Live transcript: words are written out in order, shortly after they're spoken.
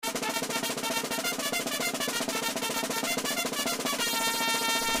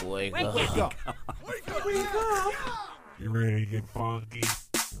Wake up. Wake up. Wake up. You ready to get funky?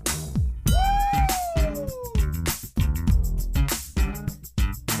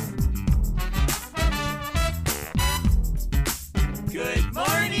 Good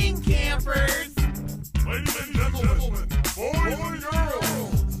morning, campers. Ladies and gentlemen, boys and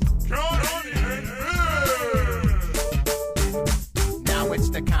girls, Connie and Fish. Now it's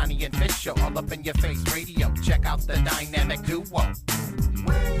the Connie and Fish show, all up in your face radio. Check out the dynamic duo.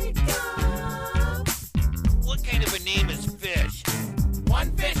 Wake up. What kind of a name is Fish?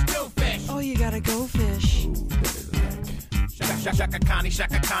 One fish, two fish. Oh, you gotta go fish. Shaka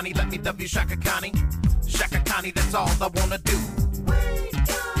Connie, let me W Shaka Connie. Shaka Connie, that's all I wanna do. Wake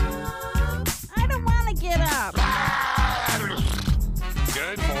up. I don't wanna get up.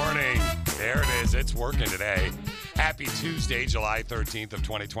 Good morning. There it is. It's working today. Happy Tuesday, July 13th of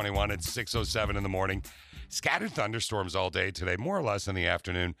 2021. It's 6:07 in the morning. Scattered thunderstorms all day today, more or less in the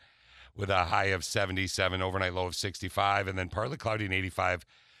afternoon, with a high of 77, overnight low of 65, and then partly cloudy and 85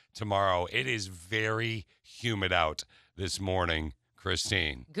 tomorrow. It is very humid out this morning,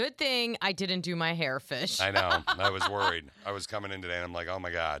 Christine. Good thing I didn't do my hair, Fish. I know. I was worried. I was coming in today, and I'm like, oh,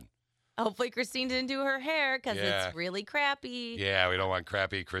 my God. Hopefully Christine didn't do her hair because Yeah. it's really crappy. Yeah, we don't want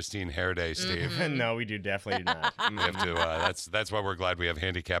crappy Christine hair day, Steve. No, we definitely do not. We have to. That's why we're glad we have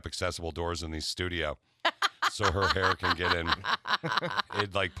handicap accessible doors in the studio, so her hair can get in.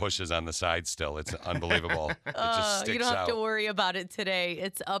 It like pushes on the side still. It's unbelievable. It just sticks you don't have out. to worry about it today.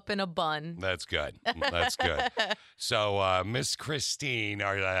 It's up in a bun. That's good. That's good. So Miss Christine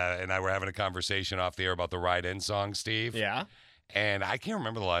and I were having a conversation off the air about the Ride-In song, Steve. Yeah. And I can't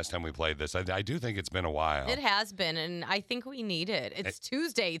remember the last time we played this. I do think it's been a while. It has been, and I think we need it. It's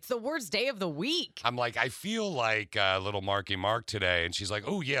Tuesday. It's the worst day of the week. I'm like, I feel like little Marky Mark today. And she's like,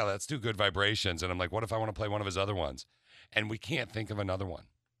 oh, yeah, let's do Good Vibrations. And I'm like, what if I want to play one of his other ones? And we can't think of another one.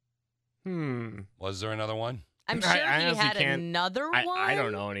 Was there another one? I'm sure I he honestly had can't- another one. I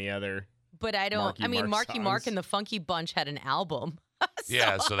don't know any other. But I don't. Marky I mean, Mark Marky Mark songs. and the Funky Bunch had an album.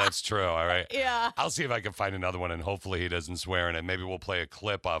 Yeah, so that's true. All right. Yeah. I'll see if I can find another one, and hopefully he doesn't swear in it. Maybe we'll play a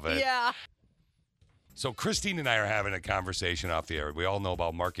clip of it. Yeah. So Christine and I are having a conversation off the air. We all know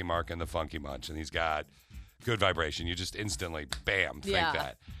about Marky Mark and the Funky Bunch, and he's got Good Vibration. You just instantly, bam, think Yeah.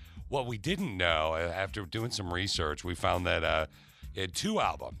 that. What we didn't know, after doing some research, we found that he had two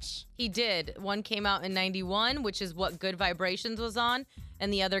albums. He did. One came out in 91, which is what Good Vibrations was on,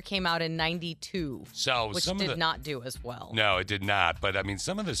 and the other came out in 92, So which some did of the, not do as well. No, it did not. But, I mean,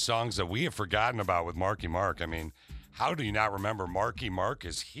 some of the songs that we have forgotten about with Marky Mark, I mean, how do you not remember Marky Mark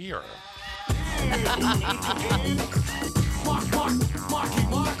is Here?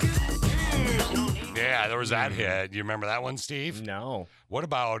 Yeah, there was that hit. You remember that one, Steve? No. What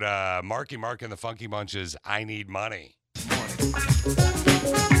about Marky Mark and the Funky Bunch's I Need Money?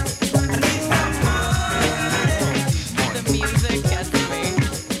 The music gets me.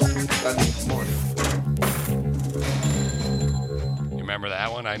 You remember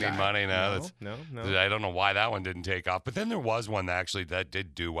that one? I Need Money? No. No. I don't know why that one didn't take off. But then there was one that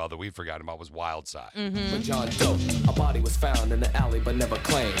did do well that we forgot about was Wild Side. When John Doe, a body was found in the alley but never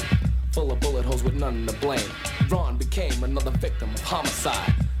claimed. Full of bullet holes with none to blame. Ron became another victim of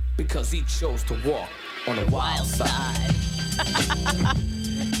homicide because he chose to walk on the wild side.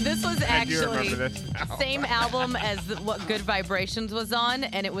 This was I do actually remember this now. same album as what Good Vibrations was on,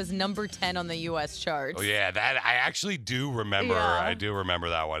 and it was number 10 on the U.S. charts. Oh, yeah. That I actually do remember. Yeah. I do remember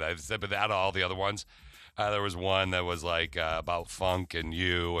that one. I said, but out of all the other ones, there was one that was like about funk and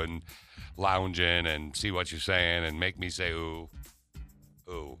you and lounging and see what you're saying and make me say ooh.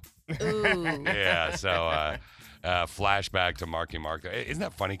 Ooh. Ooh. Yeah, so flashback to Marky Mark. Isn't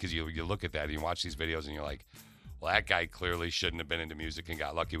that funny? Because you look at that and you watch these videos and you're like, well, that guy clearly shouldn't have been into music and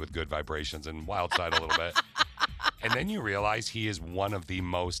got lucky with Good Vibrations and Wild Side a little bit. And then you realize he is one of the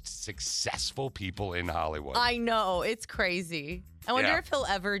most successful people in Hollywood. I know. It's crazy. I wonder Yeah. if he'll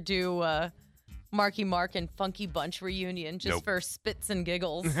ever do Marky Mark and Funky Bunch reunion just Nope. for spits and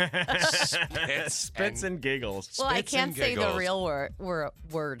giggles. Spits and giggles. Well, I Spits can't and say the giggles. real word.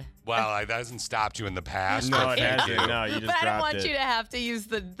 Well, that hasn't stopped you in the past. No, but it thank hasn't. you. No, you just But I don't dropped want it. you to have to use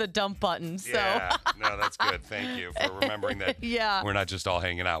the dump button. So Yeah, no, that's good. Thank you for remembering that. Yeah. We're not just all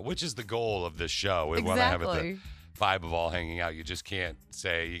hanging out, which is the goal of this show. We want to have it Exactly. the vibe of all hanging out. You just can't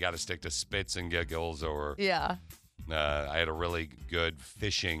say you got to stick to spits and giggles or yeah. I had a really good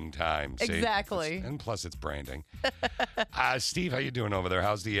fishing time. See? Exactly. And plus it's branding. Steve, how you doing over there?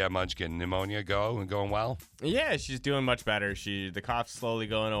 How's the Munchkin pneumonia going well? Yeah, she's doing much better. The cough's slowly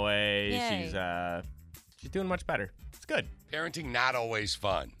going away. Yay. She's doing much better. It's good. Parenting not always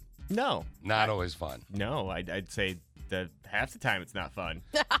fun. No. Not always fun. No, I'd say half the time it's not fun.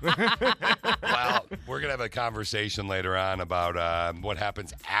 Well, we're going to have a conversation later on about what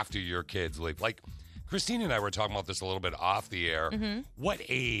happens after your kids leave. Like, Christine and I were talking about this a little bit off the air. What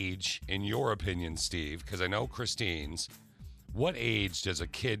age, in your opinion, Steve, because I know Christine's, what age does a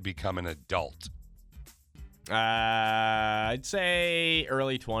kid become an adult? I'd say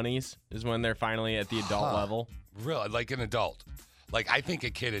early 20s is when they're finally at the adult level. Really? Like an adult? Like, I think a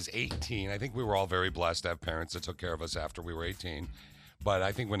kid is 18. I think we were all very blessed to have parents that took care of us after we were 18. But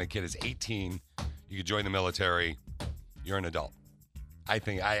I think when a kid is 18, you could join the military, you're an adult. I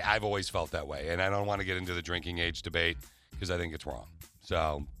think I've always felt that way. And I don't want to get into the drinking age debate because I think it's wrong.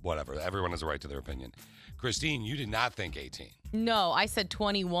 So, whatever. Everyone has a right to their opinion. Christine, you did not think 18. No, I said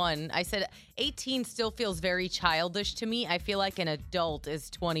 21. I said 18 still feels very childish to me. I feel like an adult is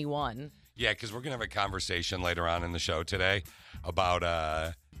 21. Yeah, because we're going to have a conversation later on in the show today about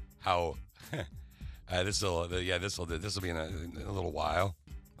how this will be in a little while,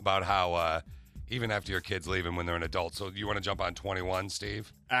 about how even after your kids leave and when they're an adult. So you want to jump on 21,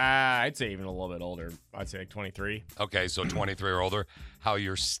 Steve? I'd say even a little bit older. I'd say like 23. Okay, so 23 or older, how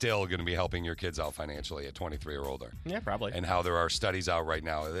you're still going to be helping your kids out financially at 23 or older. Yeah, probably. And how there are studies out right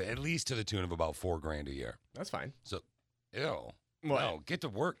now, at least to the tune of about $4,000 a year. That's fine. So, ew. What? No, get to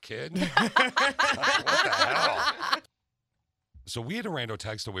work, kid. What the hell? So we had a rando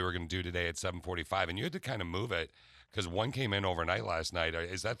text that we were going to do today at 7:45, and you had to kind of move it because one came in overnight last night.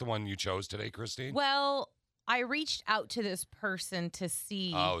 Is that the one you chose today, Christine? Well, I reached out to this person to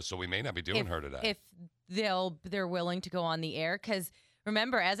see. Oh, so we may not be doing her today. If they're willing to go on the air, because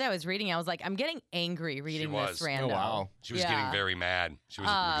remember, as I was reading, I was like, I'm getting angry reading this rando. Oh, wow. She was getting very mad. She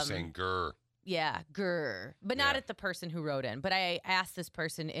was saying grr. Yeah, grr. But not at the person who wrote in. But I asked this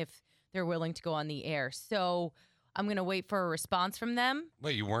person if they're willing to go on the air. So I'm going to wait for a response from them.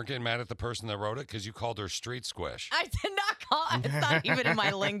 Wait, you weren't getting mad at the person that wrote it because you called her street squish? I did not call. It's not even in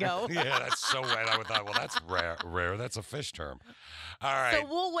my lingo. Yeah, that's so weird. I would thought, well, that's rare. That's a fish term. All right. So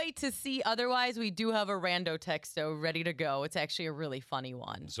we'll wait to see. Otherwise, we do have a rando texto ready to go. It's actually a really funny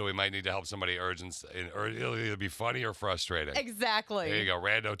one. So we might need to help somebody urgent, or it'll either be funny or frustrating. Exactly. There you go,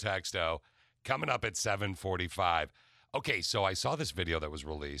 rando texto. Coming up at 7:45. Okay, so I saw this video that was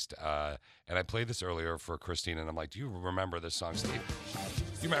released, and I played this earlier for Christine, and I'm like, do you remember this song, Steve? Do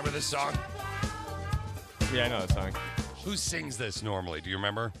you remember this song? Yeah, I know that song. Who sings this normally? Do you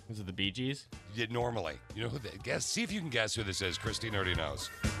remember? Is it the Bee Gees? Yeah, normally. You know who? Guess. See if you can guess who this is. Christine already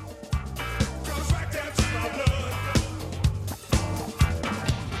knows.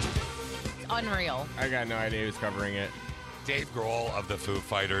 Unreal. I got no idea who's covering it. Dave Grohl of the Foo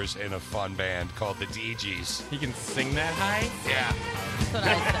Fighters in a fun band called the DGs. He can sing that high? Yeah. That's what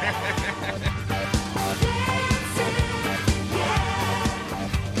I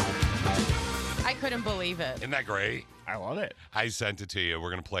said. I couldn't believe it. Isn't that great? I love it. I sent it to you.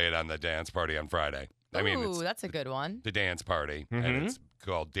 We're going to play it on the dance party on Friday. I mean, Ooh, it's that's a good one. the dance party, and it's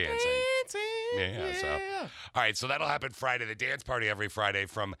called Dancing. Yeah, so. All right, so that'll happen Friday. The dance party every Friday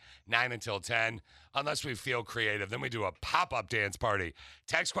from 9 until 10. Unless we feel creative, then we do a pop-up dance party.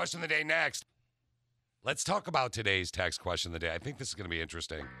 Text question of the day next. Let's talk about today's text question of the day. I think this is going to be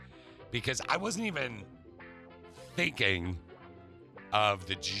interesting because I wasn't even thinking of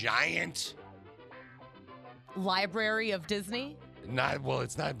the giant Library of Disney?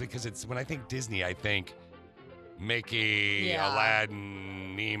 It's not because it's when I think Disney, I think Mickey, Yeah.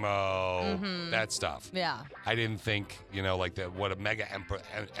 Aladdin, Nemo, that stuff. Yeah. I didn't think, like what a mega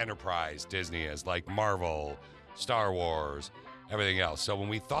enterprise Disney is, like Marvel, Star Wars, everything else. So when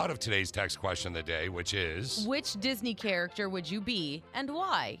we thought of today's text question of the day, which is, Which Disney character would you be and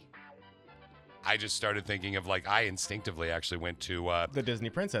why? I just started thinking of I instinctively actually went to The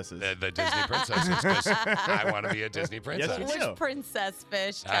Disney princesses. the Disney princesses because I want to be a Disney princess. you Which do. princess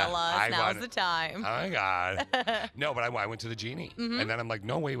fish? Tell us. I Now's want- the time. Oh my God. No, but I went to the genie. And then I'm like,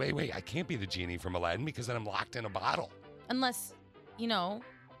 no, wait. I can't be the genie from Aladdin because then I'm locked in a bottle. Unless,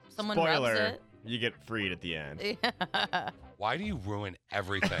 someone Spoiler, rubs you get freed at the end. it. Why do you ruin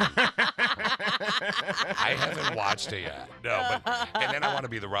everything? I haven't watched it yet. No, but and then I want to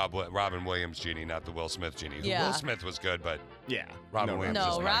be the Robin Williams genie, not the Will Smith genie. Yeah. Will Smith was good, but Yeah. Robin Williams is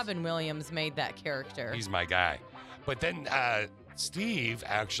No, nice. Robin Williams made that character. He's my guy. But then Steve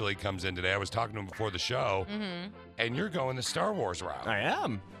actually comes in today. I was talking to him before the show, and you're going the Star Wars route. I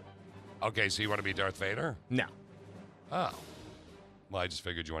am. Okay, so you want to be Darth Vader? No. Oh. Well, I just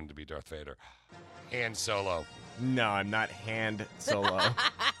figured you wanted to be Darth Vader. Han Solo. No, I'm not hand solo.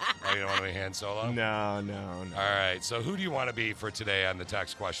 Oh, you don't want to be Han Solo? No. All right, so who do you want to be for today on the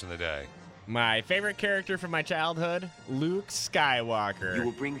text question of the day? My favorite character from my childhood, Luke Skywalker. You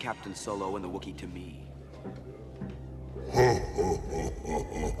will bring Captain Solo and the Wookiee to me.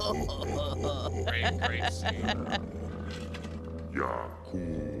 Great scene.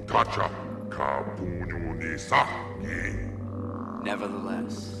 야구 타차 가분유니 사기.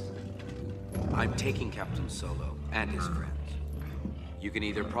 Nevertheless, I'm taking Captain Solo and his friends. You can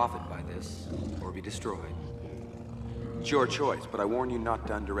either profit by this or be destroyed. It's your choice, but I warn you not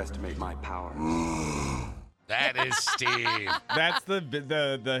to underestimate my power. That is Steve. That's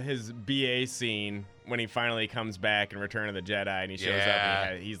the his BA scene when he finally comes back in Return of the Jedi and he shows up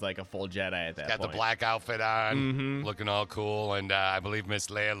and he's like a full Jedi at that Got point. the black outfit on, looking all cool, and I believe Miss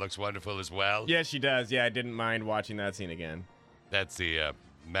Leia looks wonderful as well. Yeah, she does. Yeah, I didn't mind watching that scene again. That's the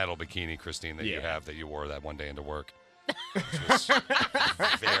metal bikini, Christine, that you Yeah. have that you wore that one day into work. Which was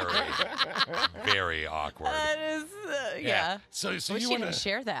very, very awkward. That is, yeah. So Wish you you want didn't to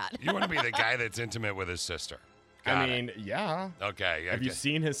share that. you want to be the guy that's intimate with his sister. I Got mean, yeah. it. Okay. Have you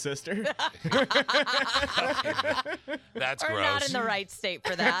seen his sister? That's Or gross. not in the right state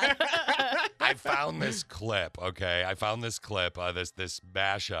for that. I found this clip. Okay, I found this clip. This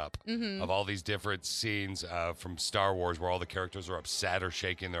mashup of all these different scenes from Star Wars where all the characters are upset or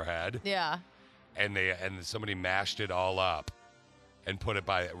shaking their head, Yeah. and somebody mashed it all up and put it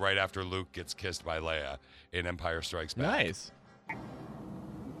by right after Luke gets kissed by Leia in Empire Strikes Back. Nice.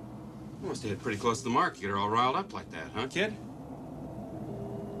 You must have hit pretty close to the mark. You get her all riled up like that, huh, kid?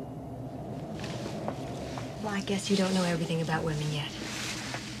 Well, I guess you don't know everything about women yet.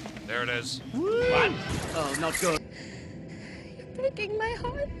 There it is. What? Oh, not good. You're breaking my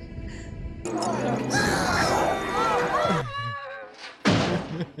heart.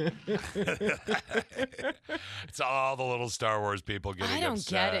 It's all the little Star Wars people getting I don't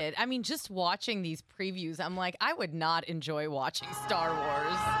upset. get it. I mean, just watching these previews, I'm like, I would not enjoy watching Star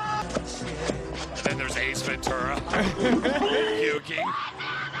Wars. And then there's Ace Ventura puking.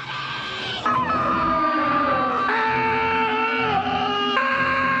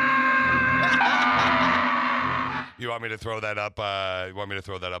 You want me to throw that up? You want me to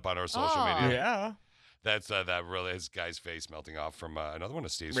throw that up on our social media? Yeah. That's that really his guy's face melting off from another one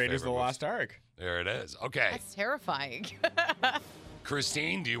of Steve's Raiders of favorite the movies. Lost Ark. There it is. Okay, That's terrifying.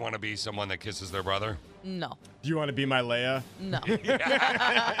 Christine, do you want to be someone that kisses their brother? No. Do you want to be my Leia? No.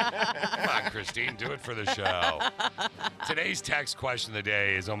 Come on, Christine, do it for the show. Today's text question of the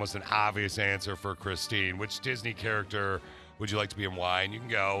day is almost an obvious answer for Christine. Which Disney character would you like to be and why? And you can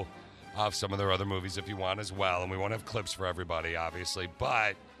go off some of their other movies if you want as well. And we won't have clips for everybody, obviously,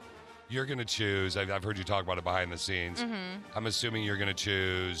 but you're going to choose. I've heard you talk about it behind the scenes. I'm assuming you're going to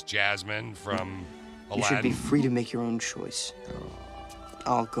choose Jasmine from You should be Aladdin. free to make your own choice.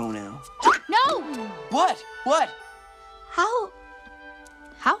 I'll go now. No! What? What? How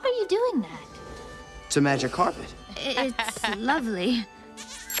are you doing that? It's a magic carpet. It's lovely.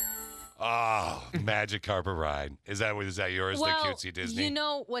 Oh, Magic Carpet Ride. Is that yours, Well, the cutesy Disney? you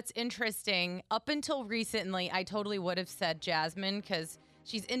know what's interesting? Up until recently, I totally would have said Jasmine because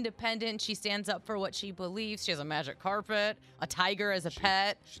she's independent. She stands up for what she believes. She has a magic carpet, a tiger as a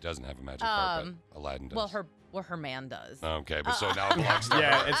pet. She doesn't have a magic carpet. Aladdin does. Well, her man does. Okay, but so now it belongs to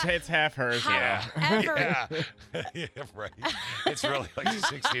Yeah, her. it's half hers. Yeah. However, Yeah, right. It's really like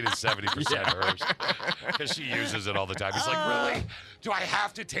 60 to 70% hers because she uses it all the time. It's like, really? Do I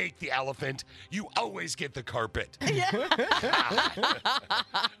have to take the elephant? You always get the carpet. Okay,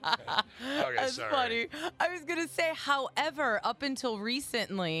 That's sorry. funny. I was going to say, however, up until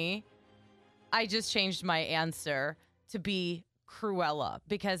recently, I just changed my answer to be Cruella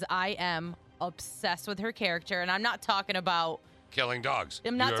because I am obsessed with her character. And I'm not talking about, Killing dogs.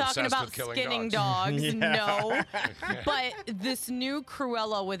 I'm not You're talking obsessed about with killing skinning dogs. dogs. No. But this new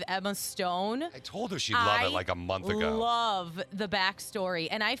Cruella with Emma Stone. I told her she'd love it like a month ago. Love the backstory.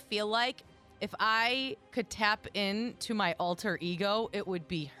 And I feel like if I could tap into my alter ego, it would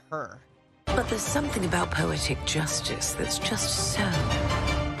be her. But there's something about poetic justice that's just so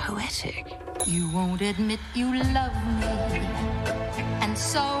poetic. You won't admit you love me, and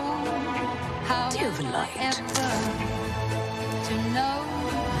so how Dear the am I light. ever to know?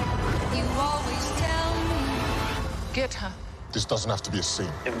 You always tell me. Get her. This doesn't have to be a scene.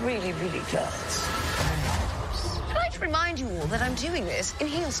 It really, really does. I'd like to remind you all that I'm doing this in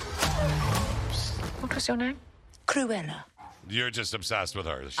heels. What was your name? Cruella. You're just obsessed with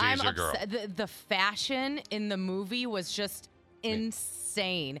her. She's I'm your girl. The fashion in the movie was just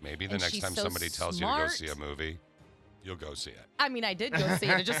insane. Maybe the And next she's time so somebody tells you to go see a smart. movie, you'll go see it. I mean, I did go see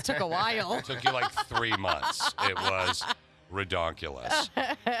it. It just took a while. It took you like 3 months. It was redonkulous.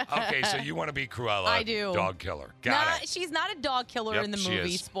 Okay, so you want to be Cruella. I do. Dog killer. Got it. She's not a dog killer Yep, in the she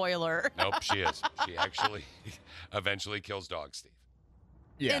movie. is. Spoiler. Nope, she is. She actually eventually kills dogs, Steve.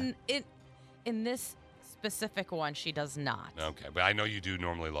 Yeah. In this specific one, she does not. Okay, but I know you do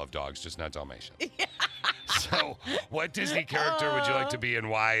normally love dogs, just not Dalmatians. So, what Disney character would you like to be and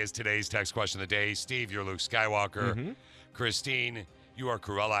why is today's text question of the day. Steve, you're Luke Skywalker. Christine, you are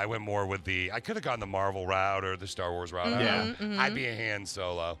Cruella. I went more with I could have gone the Marvel route or the Star Wars route. I'd be a Han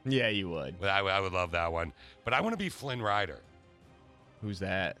Solo. Yeah, you would. But I would love that one. But I want to be Flynn Rider. Who's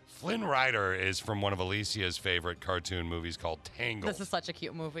that? Flynn Rider is from one of Alicia's favorite cartoon movies called Tangled. This is such a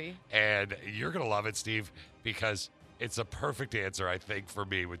cute movie. And you're going to love it, Steve, because it's a perfect answer, I think, for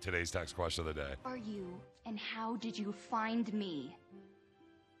me with today's text question of the day. Are you, and how did you find me?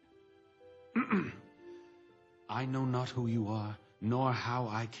 I know not who you are, nor how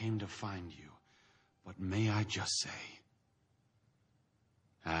I came to find you. But may I just say,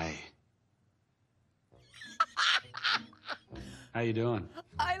 hi. How you doing?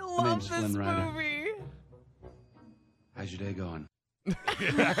 I My love name's this Flynn Rider. movie. How's your day going? Oh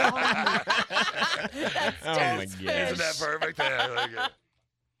my God. Isn't that perfect? I like it.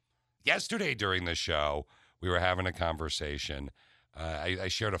 Yesterday during the show, we were having a conversation. I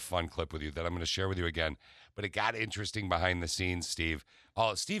shared a fun clip with you that I'm going to share with you again, but it got interesting behind the scenes, Steve.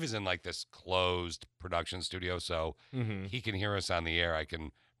 Oh, Steve is in like this closed production studio, so he can hear us on the air. I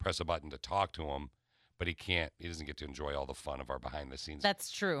can press a button to talk to him, but he doesn't get to enjoy all the fun of our behind the scenes That's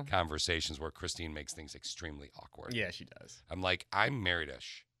true. conversations where Christine makes things extremely awkward. Yeah, she does. I'm like, I'm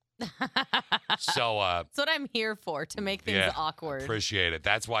married-ish. So That's what I'm here for, to make things awkward. Appreciate it.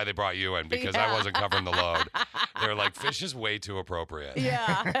 That's why they brought you in, because I wasn't covering the load. They were like, Fish is way too appropriate.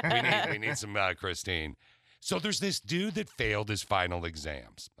 Yeah. we need some Christine. So there's this dude that failed his final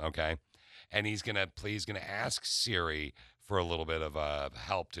exams, okay? And he's gonna ask Siri for a little bit of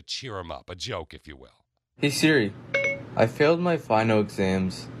help to cheer him up, a joke, if you will. Hey Siri, I failed my final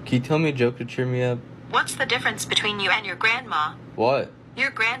exams. Can you tell me a joke to cheer me up? What's the difference between you and your grandma? What? Your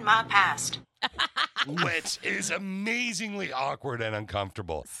grandma passed. Which is amazingly awkward and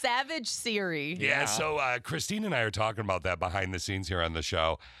uncomfortable. Savage Siri. Yeah, so Christine and I are talking about that behind the scenes here on the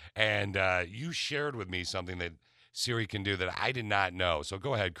show, and you shared with me something that Siri can do that I did not know. So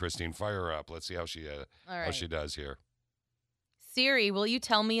go ahead, Christine, fire her up. Let's see how she does here. Siri, will you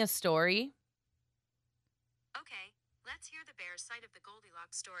tell me a story? Okay, let's hear the bear's side of the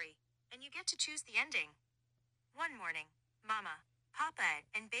Goldilocks story, and you get to choose the ending. One morning, Mama, Papa,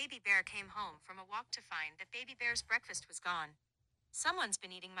 and Baby Bear came home from a walk to find that Baby Bear's breakfast was gone. Someone's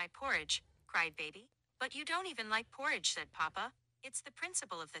been eating my porridge, cried Baby. But you don't even like porridge, said Papa. It's the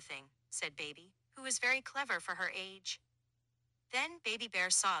principle of the thing, said Baby, who was very clever for her age. Then Baby Bear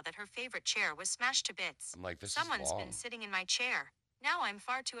saw that her favorite chair was smashed to bits. I'm like, this Someone's is long. been sitting in my chair. Now I'm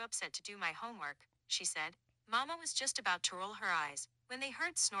far too upset to do my homework, she said. Mama was just about to roll her eyes when they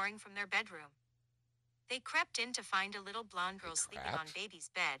heard snoring from their bedroom. They crept in to find a little blonde girl sleeping on Baby's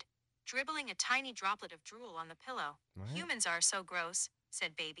bed, dribbling a tiny droplet of drool on the pillow. What? Humans are so gross,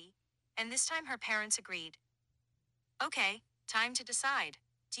 said Baby. And this time her parents agreed. Okay, time to decide.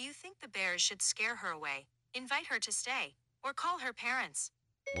 Do you think the bears should scare her away, invite her to stay, or call her parents?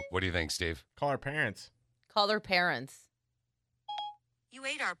 What do you think, Steve? Call her parents. Call her parents. You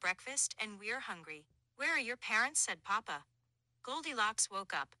ate our breakfast and we're hungry. Where are your parents? Said Papa. Goldilocks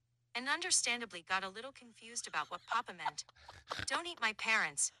woke up and understandably got a little confused about what Papa meant. Don't eat my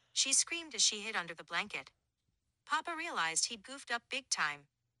parents, she screamed as she hid under the blanket. Papa realized he'd goofed up big time.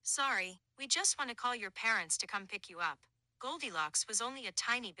 Sorry, we just want to call your parents to come pick you up. Goldilocks was only a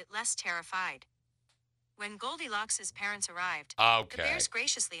tiny bit less terrified. When Goldilocks' parents arrived, the bears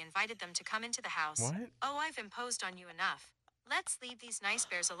graciously invited them to come into the house. What? Oh, I've imposed on you enough. Let's leave these nice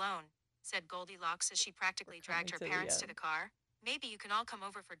bears alone, said Goldilocks as she practically dragged her parents to the car. Maybe you can all come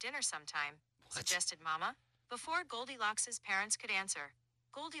over for dinner sometime, suggested Mama. Before Goldilocks' parents could answer,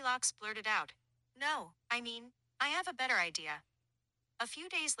 Goldilocks blurted out, No, I have a better idea. A few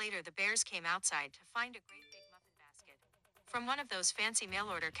days later, the bears came outside to find a great big muffin basket from one of those fancy mail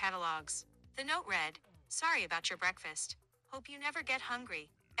order catalogs. The note read, Sorry about your breakfast. Hope you never get hungry,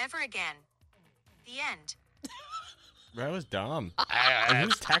 ever again. The end. That was dumb. And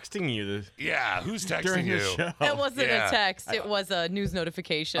who's texting you this? Yeah, who's texting during you? The show? It wasn't a text. It was a news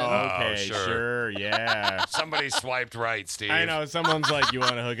notification. Okay, sure, yeah. Somebody swiped right, Steve. I know. Someone's like, you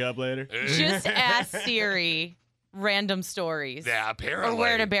want to hook up later? Just ask Siri random stories. Yeah, apparently. Or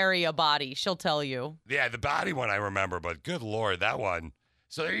where to bury a body. She'll tell you. Yeah, the body one I remember, but good Lord, that one.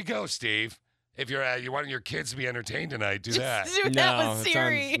 So there you go, Steve. If you're you want your kids to be entertained tonight, do that. Do that with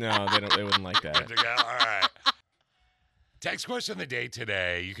Siri. They wouldn't like that. Good to go? All right. Text question of the day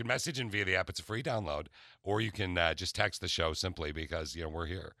today. You can message in via the app. It's a free download. Or you can just text the show simply because, we're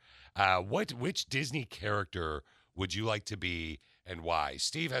here. Which Disney character would you like to be and why.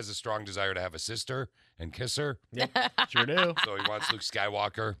 Steve has a strong desire to have a sister and kiss her. Yep, sure do. So he wants Luke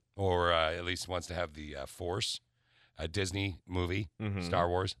Skywalker, or at least wants to have the Force, a Disney movie, Star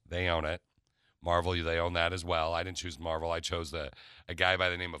Wars. They own it. Marvel, they own that as well. I didn't choose Marvel. I chose a guy by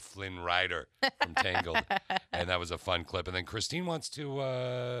the name of Flynn Rider from Tangled, and that was a fun clip. And then Christine wants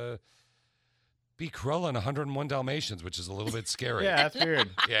to be Cruella in 101 Dalmatians, which is a little bit scary. Yeah, that's weird.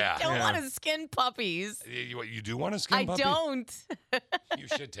 Yeah. I don't want to skin puppies. You do want to skin puppy? I don't. You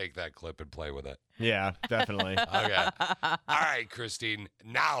should take that clip and play with it. Yeah, definitely. Okay. All right, Christine.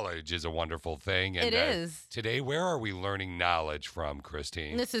 Knowledge is a wonderful thing. And, It is. Today, where are we learning knowledge from,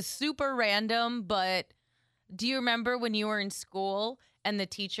 Christine? This is super random, but do you remember when you were in school and the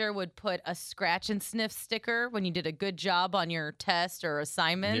teacher would put a scratch and sniff sticker when you did a good job on your test or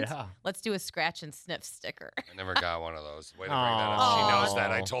assignment? Yeah. Let's do a scratch and sniff sticker. I never got one of those. Way to bring that up. She knows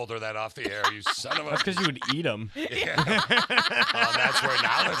that. I told her that off the air. You son of a... That's because you would eat them. Yeah. Well, that's where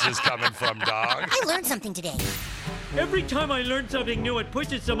knowledge is coming from, dog. I learned something today. Every time I learn something new, it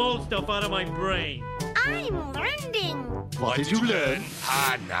pushes some old stuff out of my brain. I'm learning. What did you learn?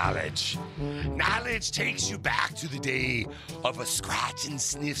 Knowledge. Knowledge takes you back to the day of a scratch and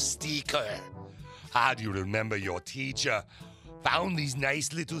sniff sticker. How do you remember your teacher found these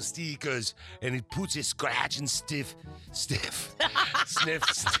nice little stickers and it puts a scratch and sniff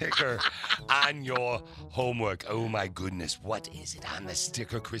sticker on your homework? Oh my goodness, what is it on the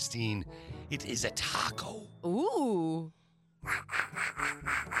sticker, Christine? It is a taco. Ooh.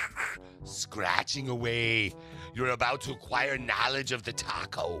 Scratching away. You're about to acquire knowledge of the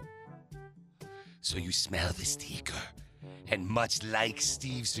taco. So you smell the sticker. And much like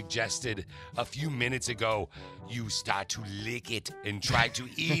Steve suggested a few minutes ago, you start to lick it and try to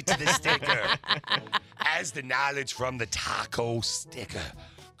eat the sticker. As the knowledge from the taco sticker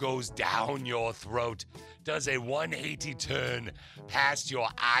goes down your throat, does a 180 turn past your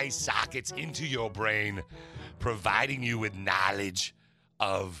eye sockets into your brain, providing you with knowledge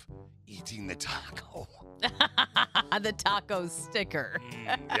of eating the taco. The taco sticker.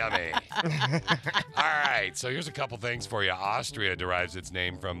 Yummy. All right, so here's a couple things for you. Austria derives its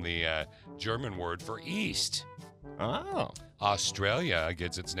name from the German word for east. Oh. Australia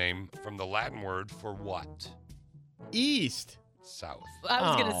gets its name from the Latin word for what? East. South. I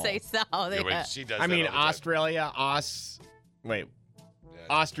was going to say south. Yeah, wait, she does I mean, that all the time. Australia,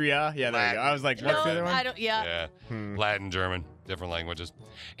 Austria. Yeah, there you go. I was like, what's the other one? I don't, yeah. Latin, German, different languages.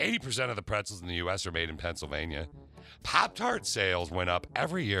 80% of the pretzels in the U.S. are made in Pennsylvania. Pop-Tart sales went up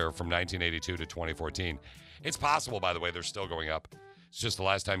every year from 1982 to 2014. It's possible, by the way, they're still going up. It's just the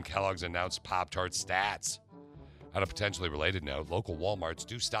last time Kellogg's announced Pop-Tart stats. On a potentially related note, local Walmarts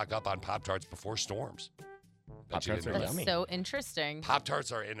do stock up on Pop-Tarts before storms. Pop-Tarts are That's so interesting.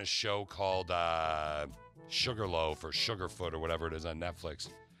 Pop-Tarts are in a show called Sugarloaf or Sugarfoot or whatever it is on Netflix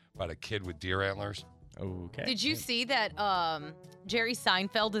about a kid with deer antlers. Okay. Did you see that Jerry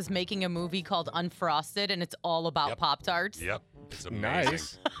Seinfeld is making a movie called Unfrosted, and it's all about Pop-Tarts? Yep. It's amazing.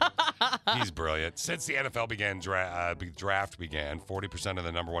 Nice. He's brilliant. Since the NFL draft began, 40% of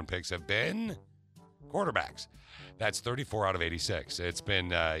the number one picks have been quarterbacks. That's 34 out of 86. It's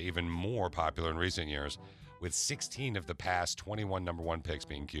been even more popular in recent years, with 16 of the past 21 number one picks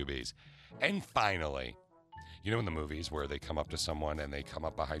being QBs. And finally, you know in the movies where they come up to someone and they come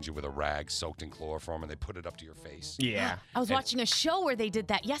up behind you with a rag soaked in chloroform and they put it up to your face? Yeah. I was watching a show where they did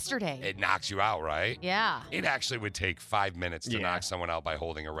that yesterday. It knocks you out, right? Yeah. It actually would take 5 minutes to knock someone out by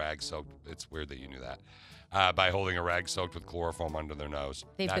holding a rag soaked. It's weird that you knew that. By holding a rag soaked with chloroform under their nose.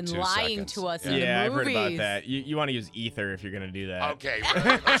 They've Not been 2 lying seconds. to us in the Yeah, I've movies. heard about that. You want to use ether if you're going to do that. Okay.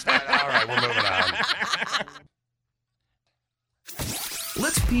 Let's not, all right, we're moving on.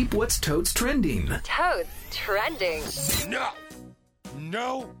 Let's peep what's totes trending. Toads trending.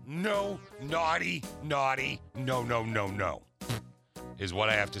 No, naughty, no, is what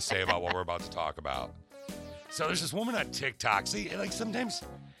I have to say about what we're about to talk about. So there's this woman on TikTok. See, like sometimes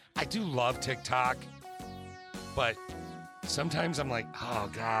I do love TikTok, but sometimes I'm like, oh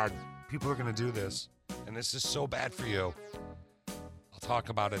God, people are going to do this. And this is so bad for you. I'll talk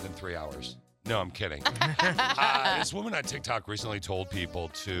about it in 3 hours. No, I'm kidding. This woman on TikTok recently told people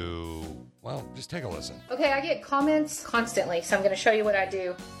to, well, just take a listen. Okay, I get comments constantly, so I'm going to show you what I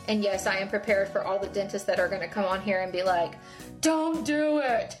do. And yes, I am prepared for all the dentists that are going to come on here and be like, don't do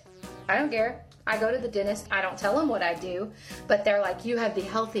it. I don't care. I go to the dentist. I don't tell them what I do, but they're like, you have the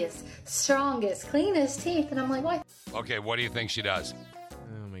healthiest, strongest, cleanest teeth. And I'm like, what? Okay, what do you think she does?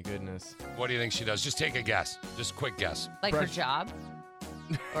 Oh, my goodness. What do you think she does? Just take a guess. Just quick guess. Like her job?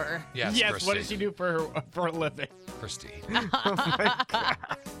 Or Yes, Yes, Christy. what does she do for a living? Christine. Oh, my God.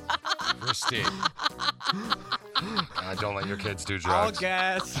 Christine. Don't let your kids do I'll drugs.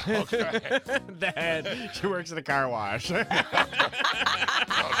 guess that she works at a car wash. Oh,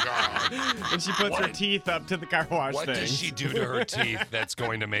 God. And she puts her teeth up to the car wash What thing. does she do to her teeth that's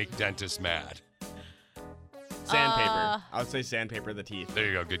going to make dentists mad? Sandpaper. I would say sandpaper the teeth. There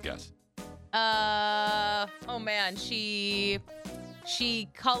you go. Good guess. Oh man, she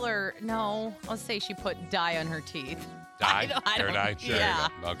color. No, I'll say she put dye on her teeth. Dye? I Hair don't- dye? There yeah.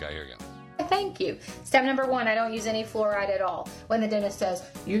 you go. Okay, here you go. Thank you. Step number 1, I don't use any fluoride at all. When the dentist says,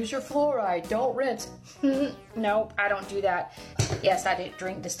 use your fluoride, don't rinse. Nope, I don't do that. Yes, I do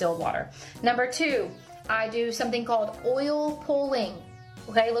drink distilled water. Number 2, I do something called oil pulling.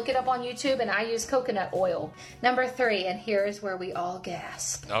 Okay, look it up on YouTube, and I use coconut oil. Number 3, and here's where we all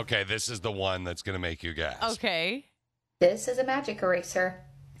gasp. Okay, this is the one that's going to make you gasp. Okay. This is a magic eraser.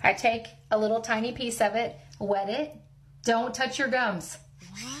 I take a little tiny piece of it, wet it, don't touch your gums.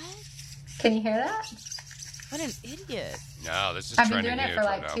 What? Can you hear that? What an idiot. No, this is I've been trending doing it huge for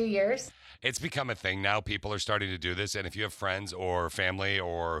right like now. 2 years. It's become a thing now. People are starting to do this. And if you have friends or family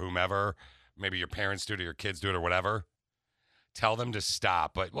or whomever, maybe your parents do it or your kids do it or whatever, tell them to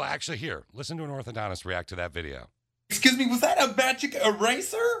stop. But, well, actually, here, listen to an orthodontist react to that video. Excuse me, was that a magic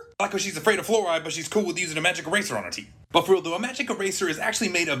eraser? I like how she's afraid of fluoride, but she's cool with using a magic eraser on her teeth. But for real though, a magic eraser is actually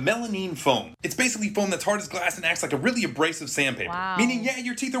made of melamine foam. It's basically foam that's hard as glass and acts like a really abrasive sandpaper. Wow. Meaning, yeah,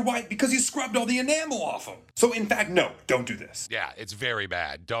 your teeth are white because you scrubbed all the enamel off them. So in fact, no, don't do this. Yeah, it's very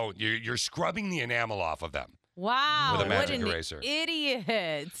bad. Don't. You're scrubbing the enamel off of them. Wow. With a magic what an eraser.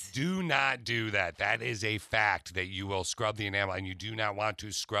 idiot. Do not do that. That is a fact that you will scrub the enamel, and you do not want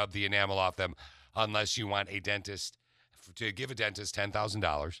to scrub the enamel off them unless you want a dentist to give a dentist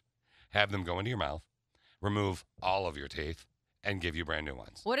 $10,000, have them go into your mouth, remove all of your teeth, and give you brand new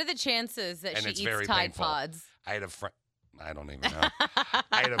ones. What are the chances that And she it's eats very Tide painful. Pods? I had a friend. I don't even know.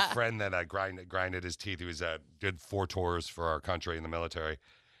 I had a friend that grinded his teeth. He was did 4 tours for our country in the military,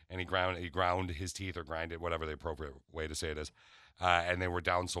 and he ground his teeth or grind it, whatever the appropriate way to say it is. And they were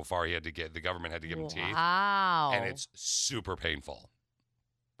down so far the government had to give him teeth. Wow. And it's super painful.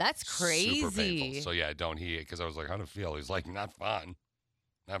 That's crazy. Super painful. So yeah, because I was like, how do it feel? He's like, not fun.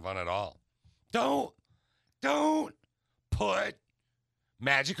 Not fun at all. Don't put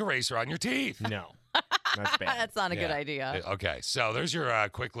magic eraser on your teeth. No. That's bad. That's not a good idea. Okay, so there's your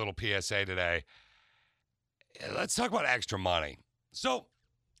quick little PSA today. Let's talk about extra money. So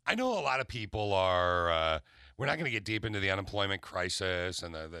I know a lot of people are, we're not going to get deep into the unemployment crisis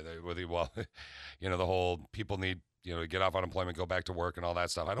and the whole people need, to get off unemployment, go back to work and all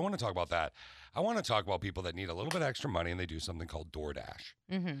that stuff. I don't want to talk about that. I want to talk about people that need a little bit extra money and they do something called DoorDash.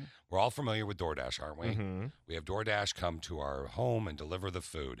 Mm-hmm. We're all familiar with DoorDash, aren't we? Mm-hmm. We have DoorDash come to our home and deliver the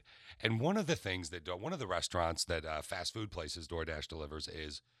food. And one of the restaurants that fast food places DoorDash delivers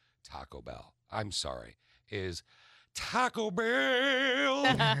is Taco Bell. I'm sorry, is Taco Bell.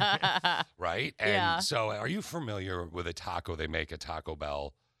 Right? And Yeah. so are you familiar with a taco they make at Taco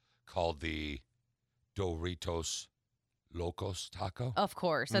Bell called the Doritos Locos taco? Of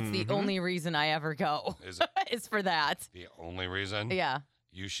course. That's the only reason I ever go. Is it is for that. the only reason? Yeah.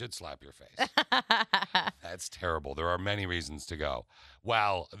 You should slap your face. That's terrible. There are many reasons to go.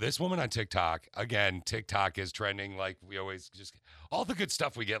 Well, this woman on TikTok, again, TikTok is trending like we always just, all the good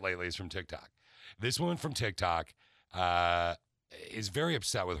stuff we get lately is from TikTok. This woman from TikTok is very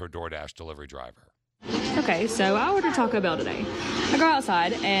upset with her DoorDash delivery driver. Okay, so I ordered Taco Bell today. I go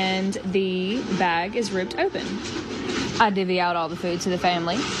outside and the bag is ripped open. I divvy out all the food to the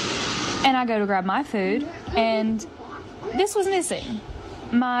family and I go to grab my food and this was missing.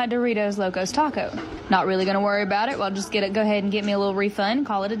 My Doritos Locos Taco. Not really gonna worry about it. Well, just go ahead and get me a little refund and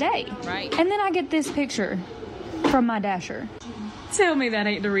call it a day. Right. And then I get this picture from my Dasher. Tell me that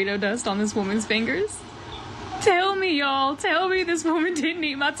ain't Dorito dust on this woman's fingers. Tell me, y'all. Tell me this woman didn't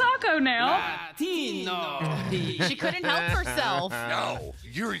eat my taco now. She couldn't help herself. No,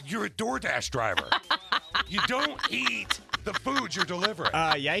 you're a DoorDash driver. You don't eat the food you're delivering.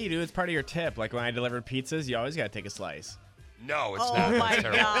 Yeah, you do. It's part of your tip. Like when I delivered pizzas, you always got to take a slice. No, it's Oh not. my That's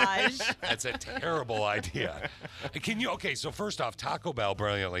terrible. gosh. That's a terrible idea. Okay, so first off, Taco Bell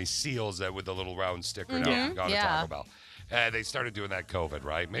brilliantly seals that with the little round sticker Mhm, on yeah. Taco Bell. They started doing that COVID,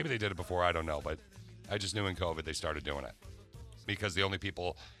 right? Maybe they did it before, I don't know, but I just knew in COVID they started doing it. Because the only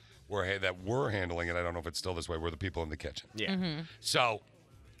people that were handling it, I don't know if it's still this way, were the people in the kitchen. Yeah. Mm-hmm. So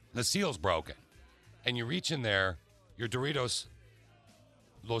the seal's broken. And you reach in there, your Doritos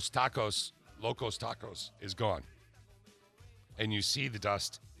Locos Tacos is gone. And you see the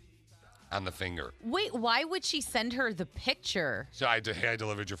dust on the finger. Wait, why would she send her the picture? So I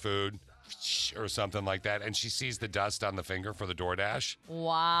delivered your food. or something like that, and she sees the dust on the finger for the DoorDash.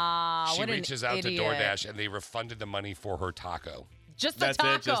 Wow. She what an reaches out to idiot. DoorDash, and they refunded the money for her taco. Just the That's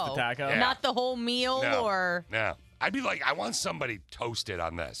taco. it, just the taco? Yeah. Not the whole meal No. or. No. I'd be like, I want somebody toasted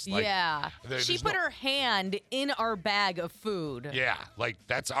on this. Like, Yeah. there's She put no- her hand in our bag of food. Yeah, like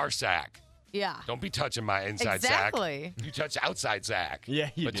that's our sack. Yeah. Don't be touching my inside Exactly. sack. You touch the outside sack.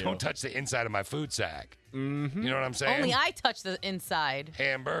 Yeah, you But do. don't touch the inside of my food sack. Mm-hmm. You know what I'm saying? Only I touch the inside.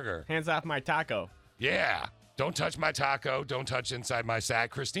 Hamburger. Hands off my taco. Yeah. Don't touch my taco. Don't touch inside my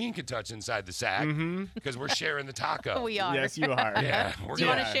sack. Christine can touch inside the sack because we're sharing the taco. We are. Yes, you are. Yeah. Do you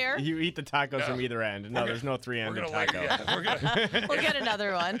want to share? You eat the tacos from either end. No, there's no three-ended taco. We're gonna. We'll get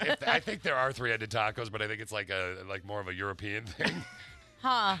another one. I think there are three-headed tacos, but I think it's like more of a European thing.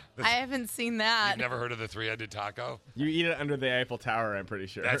 Huh. I haven't seen that. You've never heard of the three-headed taco? You eat it under the Eiffel Tower, I'm pretty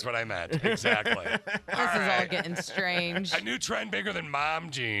sure. That's what I meant. Exactly. This is all getting strange. A new trend bigger than mom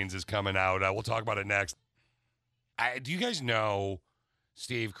jeans is coming out. We'll talk about it next. Do you guys know,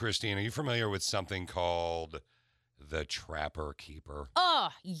 Steve, Christine, are you familiar with something called the Trapper Keeper? Oh,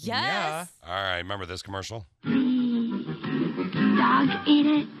 yes. All right, remember this commercial? Dog eat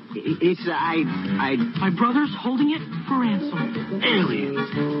it? It's my brother's holding it for ransom. Aliens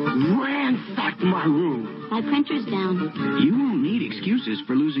ransacked my room. My printer's down. You won't need excuses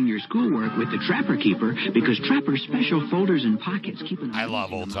for losing your schoolwork with the Trapper Keeper because Trapper's special folders and pockets keep an I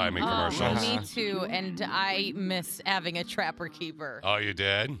love old-timey commercials. Me too, and I miss having a Trapper Keeper. Oh, you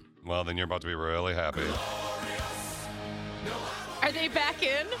did? Well, then you're about to be really happy. Are they back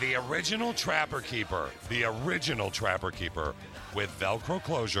in? The original Trapper Keeper with Velcro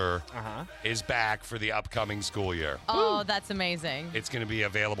closure is back for the upcoming school year. Oh, that's amazing. It's going to be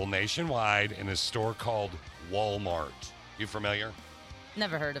available nationwide in a store called Walmart. You familiar?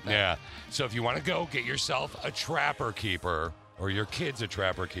 Never heard of it. Yeah. So if you want to go get yourself a Trapper Keeper or your kid's a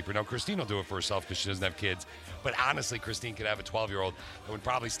Trapper Keeper. Now, Christine will do it for herself because she doesn't have kids. But honestly, Christine could have a 12-year-old that would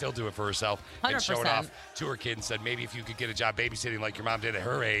probably still do it for herself and show it 100%. off to her kid and said, maybe if you could get a job babysitting like your mom did at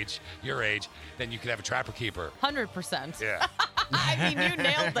her age, your age, then you could have a Trapper Keeper. 100%. Yeah. I mean, you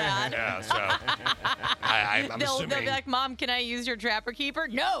nailed that. Yeah, so I'm They'll assuming. be like, Mom, can I use your Trapper Keeper?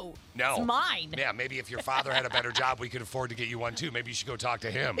 No. No. It's mine. Yeah, maybe if your father had a better job, we could afford to get you one too. Maybe you should go talk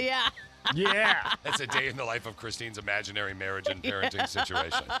to him. Yeah. Yeah. That's a day in the life of Christine's imaginary marriage and parenting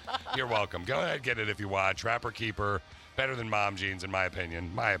situation. You're welcome. Go ahead, get it if you want. Trapper Keeper, better than mom jeans, in my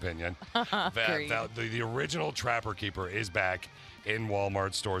opinion. The original Trapper Keeper is back in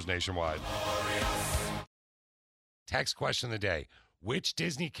Walmart stores nationwide. Text question of the day. Which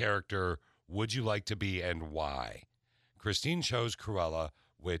Disney character would you like to be and why? Christine chose Cruella,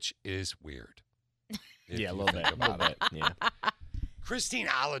 which is weird. Yeah, a little bit. Yeah.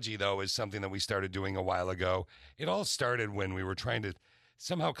 Christineology, though, is something that we started doing a while ago. It all started when we were trying to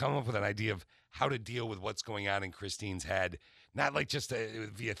somehow come up with an idea of how to deal with what's going on in Christine's head. Not like just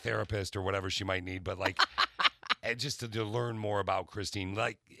via therapist or whatever she might need, but like just to learn more about Christine.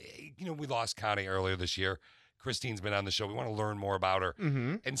 Like, you know, we lost Connie earlier this year. Christine's been on the show. We want to learn more about her.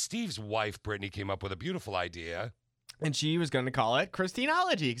 Mm-hmm. And Steve's wife, Brittany, came up with a beautiful idea. And she was going to call it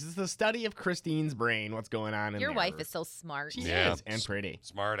Christineology because it's the study of Christine's brain, what's going on in Your there. wife is so smart. She is, and pretty.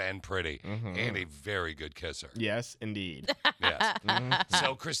 Smart and pretty. Mhm. And a very good kisser. Yes, indeed. Yes. Mhm.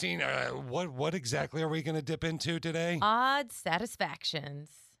 So, Christine, what exactly are we going to dip into today? Odd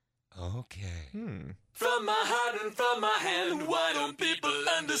satisfactions. Okay. From my heart and from my hand, why don't people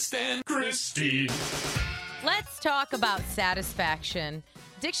understand Christine? Let's talk about satisfaction.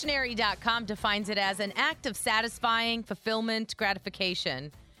 Dictionary.com defines it as an act of satisfying, fulfillment,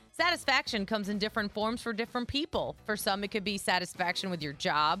 gratification. Satisfaction comes in different forms for different people. For some, it could be satisfaction with your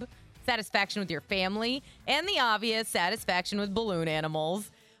job, satisfaction with your family, and the obvious satisfaction with balloon animals.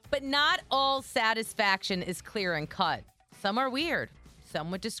 But not all satisfaction is clear and cut. Some are weird.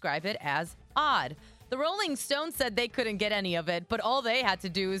 Some would describe it as odd. The Rolling Stones said they couldn't get any of it, but all they had to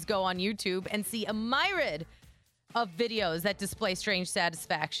do is go on YouTube and see a myriad of videos that display strange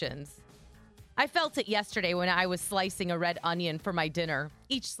satisfactions. I felt it yesterday when I was slicing a red onion for my dinner.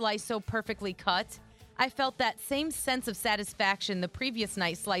 Each slice so perfectly cut. I felt that same sense of satisfaction the previous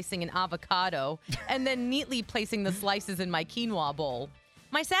night slicing an avocado and then neatly placing the slices in my quinoa bowl.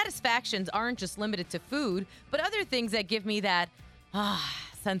 My satisfactions aren't just limited to food, but other things that give me that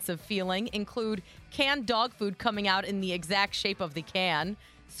sense of feeling include canned dog food coming out in the exact shape of the can,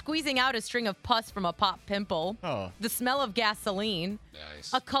 squeezing out a string of pus from a pop pimple, the smell of gasoline,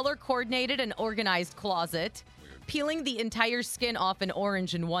 a color-coordinated and organized closet, peeling the entire skin off an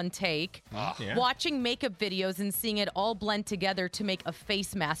orange in one take, watching makeup videos and seeing it all blend together to make a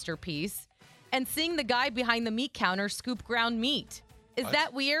face masterpiece, and seeing the guy behind the meat counter scoop ground meat. Is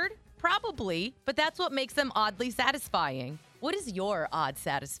that weird? Probably, but that's what makes them oddly satisfying. What is your odd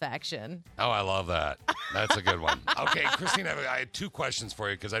satisfaction? Oh, I love that. That's a good one. Okay, Christine, I had 2 questions for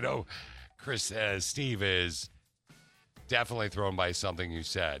you because I know Steve is definitely thrown by something you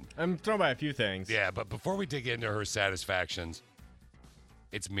said. I'm thrown by a few things. Yeah, but before we dig into her satisfactions,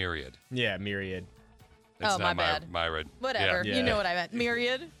 it's Myriad. Yeah, Myriad. It's my bad. Myriad. Whatever. Yeah. You know what I meant.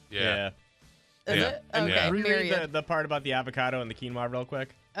 Myriad? Yeah. Is it? And Okay, reread Myriad. the part about the avocado and the quinoa real quick.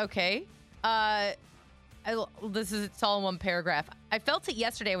 Okay. It's all in one paragraph. I felt it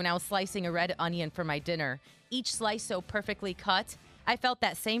yesterday when I was slicing a red onion for my dinner. Each slice so perfectly cut. I felt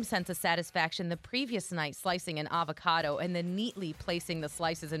that same sense of satisfaction the previous night slicing an avocado and then neatly placing the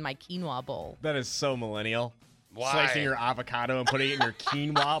slices in my quinoa bowl. That is so millennial. Why? Slicing your avocado and putting it in your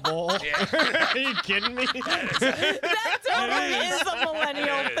quinoa bowl? Are you kidding me? That totally is a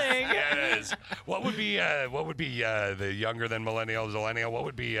millennial thing. Yeah, it is. What would be the younger than millennial? What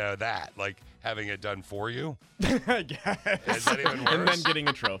would be that? Like having it done for you? I guess. Is that even worse? And then getting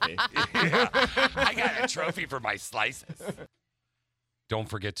a trophy. Yeah. I got a trophy for my slices. Don't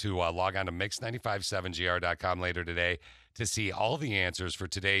forget to log on to mix957gr.com later today to see all the answers for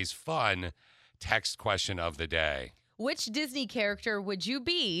today's fun text question of the day. Which Disney character would you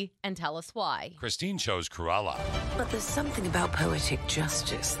be, and tell us why? Christine chose Cruella. But there's something about poetic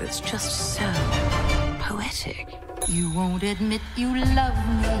justice that's just so poetic. You won't admit you love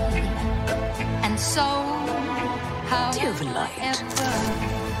me, and so how Do you have a light? ever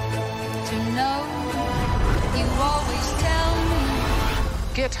to know? You always tell me.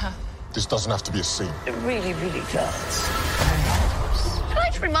 Get her. This doesn't have to be a scene. It really, really does. I'd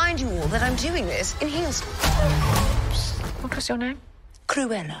like to remind you all that I'm doing this in heels. What was your name?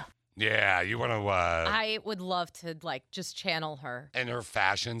 Cruella. Yeah, you want to... I would love to, just channel her. and her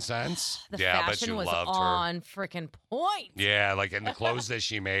fashion sense. The yeah, but fashion you was loved her. on freaking point. Yeah, and the clothes that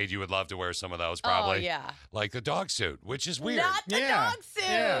she made, you would love to wear some of those probably. Oh, yeah. Like the dog suit, which is weird. Not the dog suit.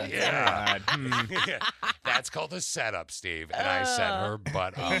 Yeah. Yeah. That's called a setup, Steve. And I set her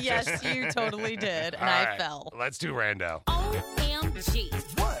butt up. Yes, you totally did, and All I right, fell. Let's do Rando. OMG.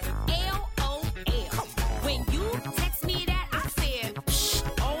 What? LOL. When you text me that, I said,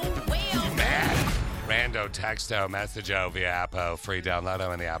 oh, well. Mad. Rando texto messaggio via Apple. Free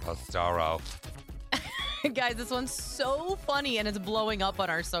downloado in the Apple Store. Guys, this one's so funny, and it's blowing up on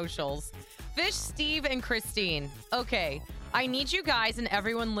our socials. Fish, Steve, and Christine. Okay, I need you guys and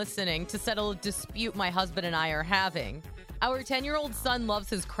everyone listening to settle a dispute my husband and I are having. Our 10-year-old son loves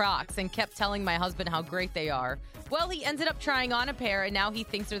his Crocs and kept telling my husband how great they are. Well, he ended up trying on a pair, and now he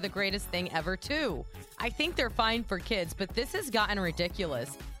thinks they're the greatest thing ever, too. I think they're fine for kids, but this has gotten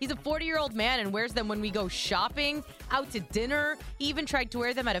ridiculous. He's a 40-year-old man and wears them when we go shopping, out to dinner. He even tried to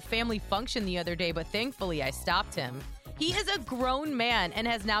wear them at a family function the other day, but thankfully I stopped him. He is a grown man and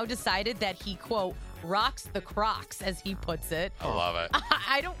has now decided that he, quote, rocks the Crocs, as he puts it. I love it.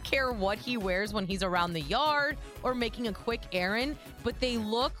 I don't care what he wears when he's around the yard or making a quick errand, but they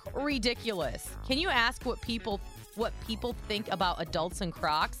look ridiculous. Can you ask what people think about adults and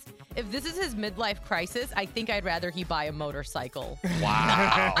Crocs? If this is his midlife crisis, I think I'd rather he buy a motorcycle.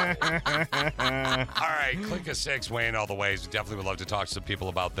 Wow. All right, click a 6, weighing all the ways. We definitely would love to talk to some people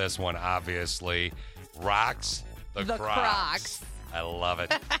about this one, obviously. Rocks the Crocs. I love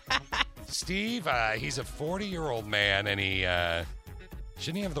it. Steve, he's a 40-year-old man, and he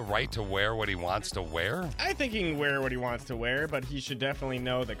shouldn't he have the right to wear what he wants to wear? I think he can wear what he wants to wear, but he should definitely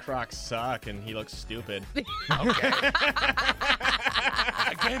know that Crocs suck and he looks stupid. Okay.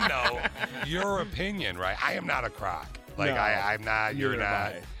 Again, though, your opinion, right? I am not a Croc. No, I'm not. You're neither am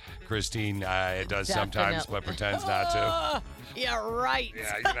not. I. Christine, it does sometimes, but pretends not to. Yeah, right.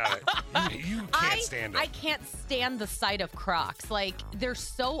 Yeah, you're not. You can't stand it. I can't stand the sight of Crocs. They're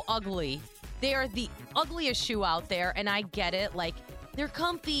so ugly. They are the ugliest shoe out there, and I get it. They're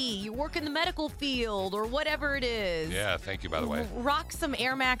comfy. You work in the medical field or whatever it is. Yeah, thank you, by the way. Rock some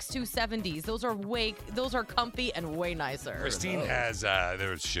Air Max 270s. Those are comfy and way nicer. Christine has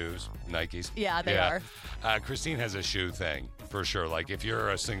there's shoes, Nikes. Yeah, they are. Christine has a shoe thing for sure. If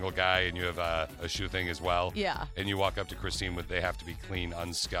you're a single guy and you have a shoe thing as well, yeah, and you walk up to Christine they have to be clean,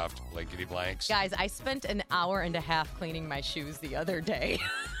 unscuffed, blankety blanks. Guys, I spent an hour and a half cleaning my shoes the other day.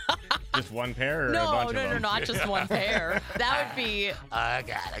 Just one pair or a No, bunch of them? No, not just one God, I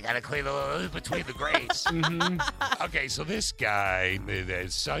gotta clean between the grates. Okay, so this guy,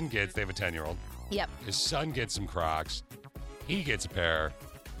 his son they have a 10-year-old. Yep. His son gets some Crocs. He gets a pair.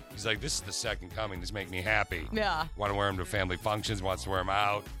 He's like, this is the second coming. This make me happy. Yeah. Want to wear them to family functions, wants to wear them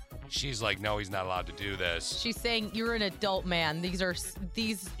out. She's like, no, he's not allowed to do this. She's saying, you're an adult man.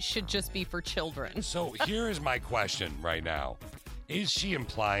 These should just be for children. So here is my question right now. Is she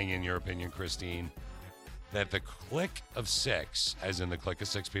implying, in your opinion, Christine, that the clique of six, as in the clique of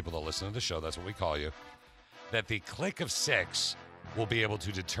six people that listen to the show, that's what we call you, that the clique of six will be able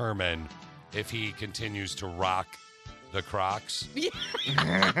to determine if he continues to rock the Crocs?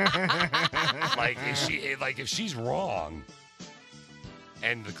 Like, if she's wrong,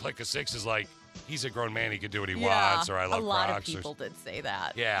 and the clique of six is like, he's a grown man, he can do what he wants, or I love Crocs. A lot of people did say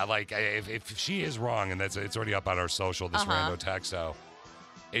that. Yeah, like, if she is wrong, and it's already up on our social, this rando texto,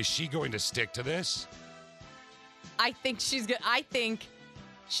 is she going to stick to this? I think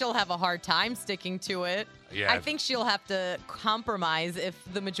she'll have a hard time sticking to it. Yeah. I think she'll have to compromise if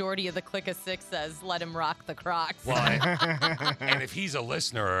the majority of the clique of six says, let him rock the Crocs. Well, and if he's a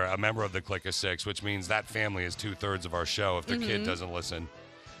listener, a member of the clique of six, which means that family is 2/3 of our show if the kid doesn't listen.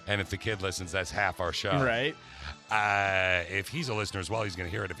 And if the kid listens, that's half our show. Right. If he's a listener as well, he's going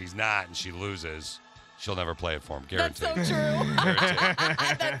to hear it. If he's not and she loses, she'll never play it for him. Guaranteed. That's so true.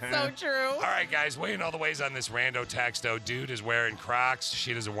 Guaranteed. That's so true. All right, guys, weighing all the ways on this rando texto. Dude is wearing Crocs.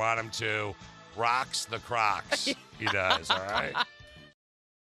 She doesn't want him to. Rocks the Crocs. He does, all right?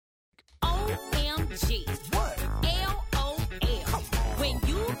 OMG. What? LOL. When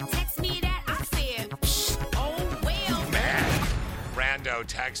you text me that, I said, oh, well. Man. Rando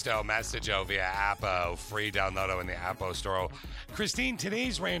texto messageo via Appo. Free downloado in the Appo store. Christine,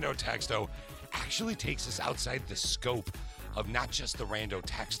 today's rando texto actually takes us outside the scope of not just the rando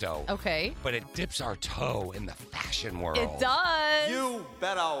texto. Okay. But it dips our toe in the fashion world. It does. You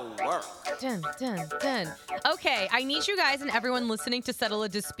better work. Dun, dun, dun. Okay, I need you guys and everyone listening to settle a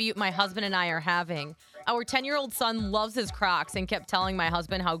dispute my husband and I are having. Our 10-year-old son loves his Crocs and kept telling my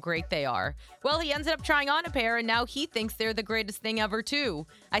husband how great they are. Well, he ended up trying on a pair, and now he thinks they're the greatest thing ever, too.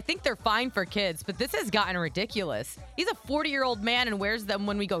 I think they're fine for kids, but this has gotten ridiculous. He's a 40-year-old man and wears them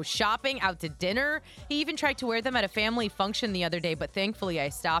when we go shopping, out to dinner. He even tried to wear them at a family function the other day, but thankfully I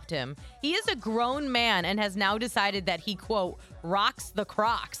stopped him. He is a grown man and has now decided that he, quote, rocks the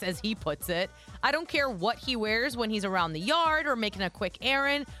Crocs, as he puts it. I don't care what he wears when he's around the yard or making a quick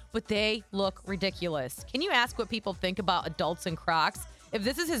errand, but they look ridiculous. Can you ask what people think about adults and Crocs? If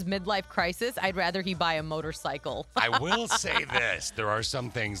this is his midlife crisis, I'd rather he buy a motorcycle. I will say this. There are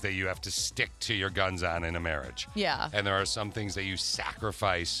some things that you have to stick to your guns on in a marriage. Yeah. And there are some things that you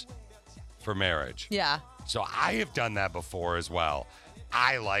sacrifice for marriage. Yeah. So I have done that before as well.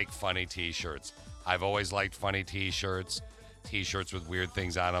 I like funny T-shirts. I've always liked funny T-shirts with weird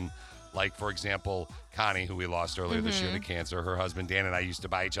things on them. Like, for example, Connie, who we lost earlier this year to cancer, her husband Dan and I used to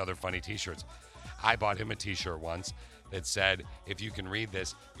buy each other funny T-shirts. I bought him a T-shirt once that said, if you can read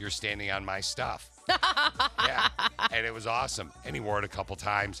this, you're standing on my stuff. Yeah, and it was awesome. And he wore it a couple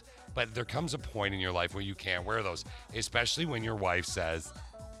times. But there comes a point in your life where you can't wear those, especially when your wife says,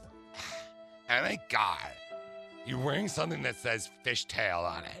 oh my God, you're wearing something that says fishtail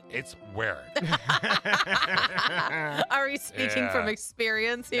on it. It's weird. Are we speaking from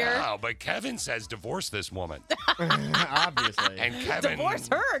experience here? No, but Kevin says divorce this woman. Obviously. And Kevin... Divorce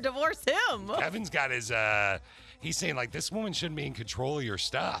her. Divorce him. Kevin's got his... he's saying, like, this woman shouldn't be in control of your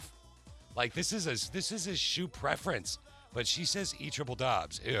stuff. Like, this is his shoe preference. But she says E triple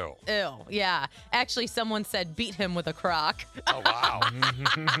dubs. Ew. Ew, yeah. Actually, someone said beat him with a Croc. Oh, wow.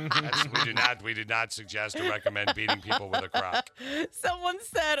 We do not suggest or recommend beating people with a Croc. Someone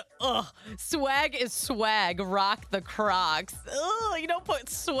said, ugh, swag is swag, rock the Crocs. Ugh, you don't put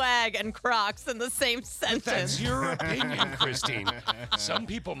swag and Crocs in the same sentence. But that's your opinion, Christine. Some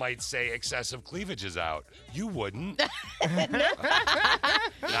people might say excessive cleavage is out. You wouldn't.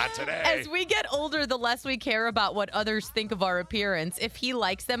 Not today. As we get older, the less we care about what others think of our appearance. If he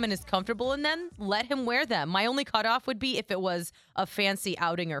likes them and is comfortable in them, let him wear them. My only cutoff would be if it was a fancy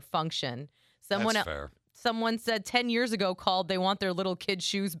outing or function. That's fair. Someone said 10 years ago called they want their little kid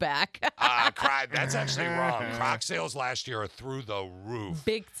shoes back. That's actually wrong. Croc sales last year are through the roof.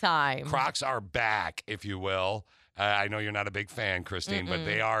 Big time. Crocs are back, if you will. I know you're not a big fan, Christine, but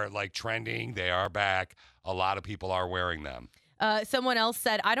they are like trending. They are back. A lot of people are wearing them. Someone else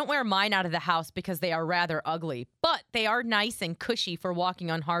said, I don't wear mine out of the house because they are rather ugly, but they are nice and cushy for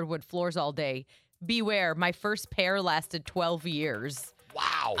walking on hardwood floors all day. Beware, my first pair lasted 12 years.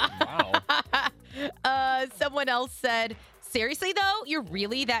 Wow. Someone else said, seriously, though, you're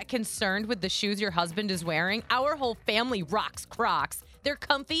really that concerned with the shoes your husband is wearing? Our whole family rocks Crocs. They're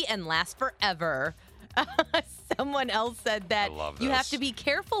comfy and last forever. Someone else said that you have to be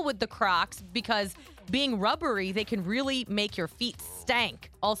careful with the Crocs because being rubbery, they can really make your feet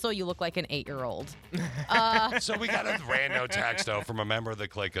stank. Also, you look like an 8-year-old. So we got a rando texto from a member of the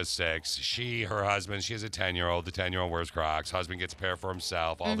clique of 6. Her husband, she has a 10-year-old. The 10-year-old wears Crocs. Husband gets a pair for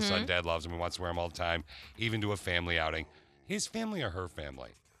himself. All of a sudden, Dad loves them and wants to wear them all the time, even to a family outing. His family or her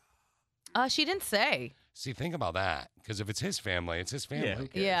family? She didn't say. See, think about that. Because if it's his family, it's his family. Yeah, who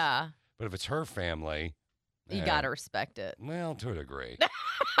cares? Yeah. But if it's her family, You got to respect it. Well, to a degree.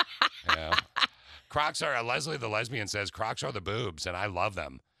 Yeah. Crocs are, Leslie the lesbian says, Crocs are the boobs, and I love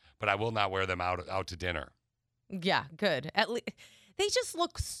them, but I will not wear them out to dinner. Yeah, good. At least they just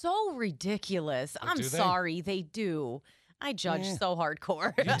look so ridiculous. I'm do they? sorry, they do. I judge so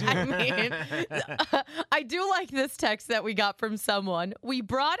hardcore. I mean, I do like this text that we got from someone. We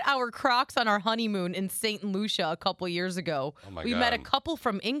brought our Crocs on our honeymoon in St. Lucia a couple years ago. Oh my we God. met a couple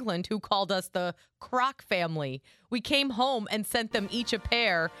from England who called us the Croc family. We came home and sent them each a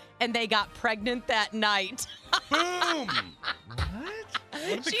pair, and they got pregnant that night. Boom!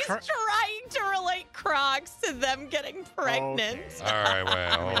 She's trying to relate Crocs to them getting pregnant. Okay. All right,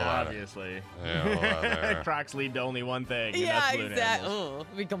 well, hold on. Obviously. Yeah, hold on there. Crocs lead to only one thing. And Yeah, that's balloon exactly. animals.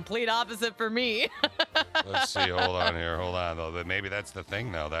 The complete opposite for me. Let's see. Hold on here. Hold on. Though. Maybe that's the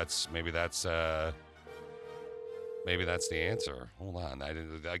thing, though. Maybe that's the answer. Hold on. I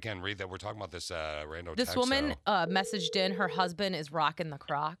didn't, again, read that. We're talking about this rando This text, woman so- messaged in her husband is rocking the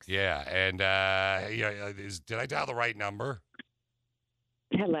Crocs. Yeah, and did I dial the right number?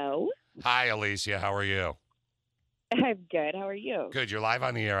 Hello. Hi, Alicia. How are you? I'm good. How are you? Good. You're live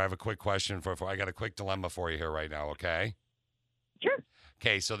on the air. I have a quick question I got a quick dilemma for you here right now. Okay. Sure.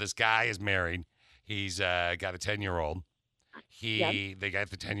 Okay. So this guy is married. He's got a 10-year-old. They got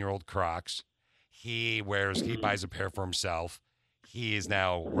the 10-year-old Crocs. He buys a pair for himself. He is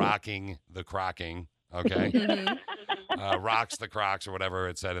now rocking the Crocking. Okay. Rocks the Crocs or whatever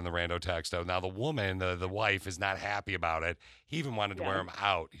it said in the rando text. Now the woman, the wife, is not happy about it. He even wanted to wear them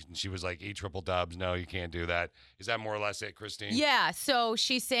out. And she was like, eat triple dubs. No, you can't do that. Is that more or less it, Christine? Yeah, so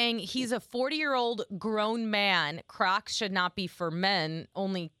she's saying he's a 40-year-old grown man. Crocs should not be for men.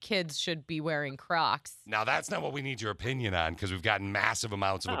 Only kids should be wearing Crocs. Now, that's not what we need your opinion on because we've gotten massive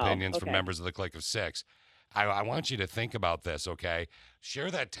amounts of opinions from members of the Click of Six. I want you to think about this, okay? Share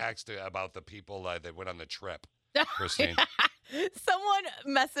that text about the people that went on the trip, Christine. Someone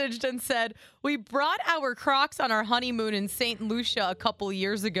messaged and said, we brought our Crocs on our honeymoon in St. Lucia a couple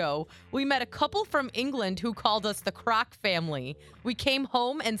years ago. We met a couple from England who called us the Croc family. We came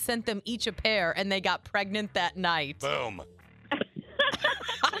home and sent them each a pair, and they got pregnant that night. Boom.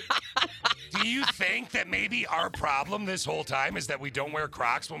 Do you think that maybe our problem this whole time is that we don't wear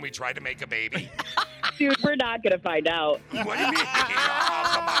Crocs when we try to make a baby? Dude, we're not going to find out. What do you mean? Oh,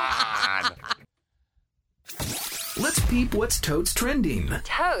 come on. Let's peep what's totes trending.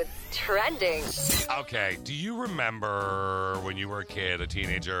 Toads trending. Okay, do you remember when you were a kid, a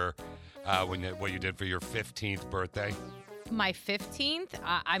teenager, what you did for your 15th birthday? My 15th?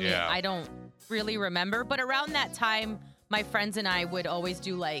 I mean, Yeah. I don't really remember, but around that time, my friends and I would always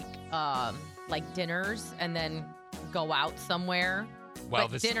do like dinners and then go out somewhere. Well,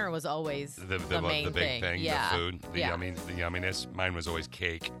 but dinner was always the main the big thing, Yeah. the food, the Yeah. the yumminess. Mine was always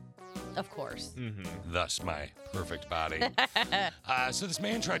cake. Of course. Thus, my perfect body. So this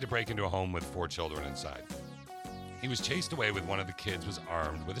man tried to break into a home with 4 children inside. He was chased away with one of the kids was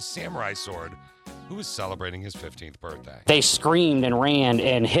armed with a samurai sword who was celebrating his 15th birthday. They screamed and ran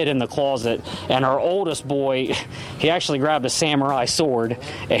and hid in the closet, and our oldest boy, he actually grabbed a samurai sword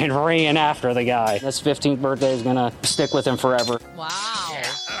and ran after the guy. This 15th birthday is gonna stick with him forever. Wow.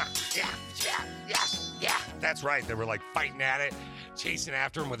 Yeah. That's right. They were like fighting at it, chasing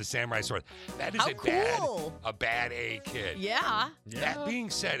after him with a samurai sword. That is How cool. a bad A kid. Yeah. That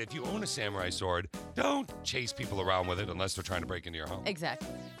being said, if you own a samurai sword, don't chase people around with it unless they're trying to break into your home. Exactly.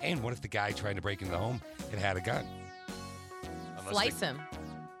 And what if the guy trying to break into the home had a gun? Slice him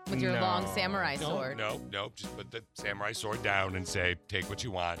with your long samurai sword. No. Just put the samurai sword down and say, take what you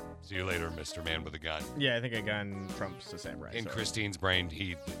want. See you later, Mr. Man with a gun. Yeah, I think a gun trumps a samurai In sword. Christine's brain,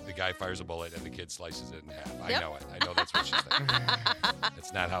 the guy fires a bullet and the kid slices it in half. Yep. I know it. I know that's what she's thinking.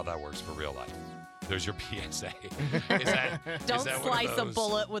 It's not how that works for real life. There's your PSA. Don't is that one of slice a those-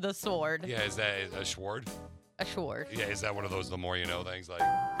 bullet with a sword. Yeah, is that a sword? A sword. Yeah, is that one of those the more you know things like?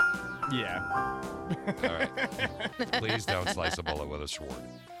 Yeah. All right. Please don't slice a bullet with a sword.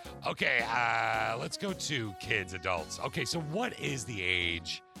 Okay, let's go to kids, adults. Okay, so what is the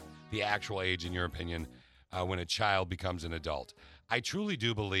age, the actual age, in your opinion, when a child becomes an adult? I truly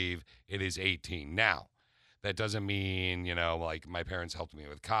do believe it is 18. Now, that doesn't mean, like my parents helped me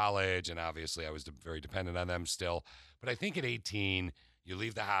with college, and obviously I was very dependent on them still. But I think at 18, you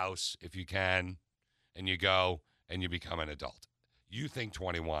leave the house if you can, and you go and you become an adult. You think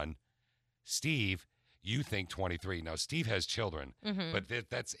 21. Steve, you think 23. Now, Steve has children, but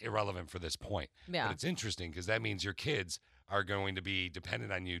that's irrelevant for this point. Yeah. But it's interesting because that means your kids are going to be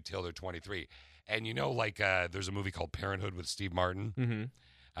dependent on you till they're 23. And there's a movie called Parenthood with Steve Martin.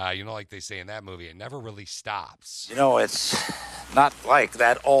 Mm-hmm. Like they say in that movie, it never really stops. It's not like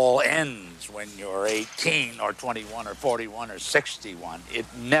that all ends when you're 18 or 21 or 41 or 61. It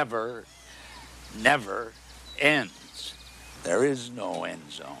never ends. There is no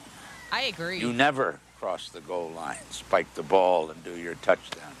end zone. I agree. You never cross the goal line, spike the ball, and do your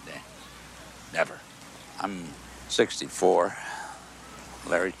touchdown dance. Never. I'm 64,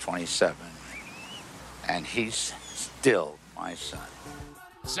 Larry's 27, and he's still my son.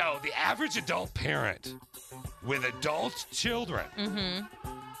 So the average adult parent with adult children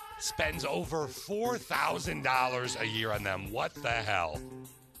spends over $4,000 a year on them. What the hell?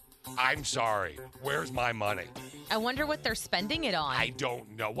 I'm sorry. Where's my money? I wonder what they're spending it on. I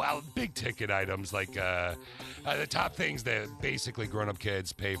don't know. Well, big ticket items like the top things that basically grown-up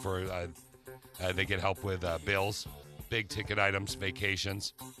kids pay for. They get help with bills, big ticket items,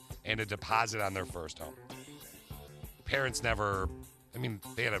 vacations, and a deposit on their first home. Parents never...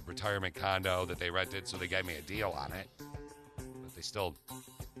 they had a retirement condo that they rented, so they gave me a deal on it. But they still...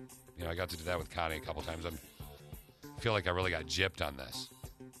 I got to do that with Connie a couple times. I feel like I really got gypped on this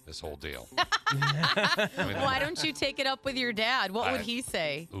whole deal. Why don't you take it up with your dad? What would he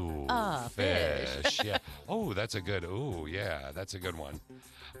say? Ooh, fish. Yeah. Oh, that's a good one.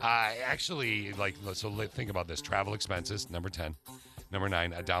 Actually, think about this. Travel expenses, number 10. Number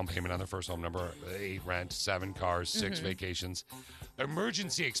 9, a down payment on their first home. Number 8, rent. 7, cars. 6, vacations.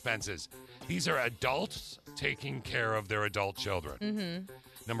 Emergency expenses. These are adults taking care of their adult children.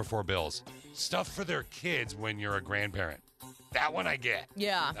 Number 4, bills. Stuff for their kids when you're a grandparent. That one I get.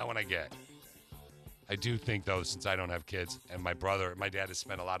 Yeah. That one I get. I do think, though, since I don't have kids, and my dad has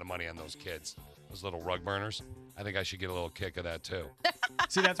spent a lot of money on those kids, those little rug burners, I think I should get a little kick of that, too.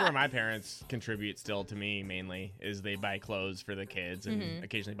 See, that's where my parents contribute still to me, mainly, is they buy clothes for the kids and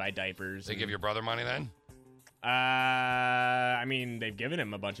occasionally buy diapers. They give your brother money, then? They've given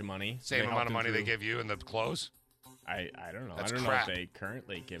him a bunch of money. Same amount of money they give you in the clothes? I don't know. That's I don't crap. know if they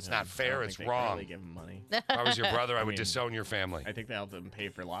currently give him. It's not fair. It's they wrong. Currently give him money. If I was your brother, I would disown your family. I think they helped them pay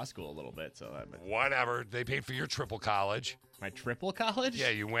for law school a little bit. Whatever. They paid for your triple college. My triple college?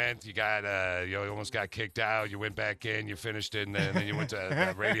 Yeah, you went. You got. You almost got kicked out. You went back in. You finished it, and then you went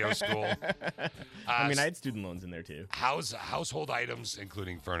to radio school. I had student loans in there too. Household items,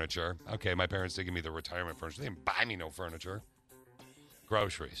 including furniture. Okay, my parents did give me the retirement furniture. They didn't buy me no furniture.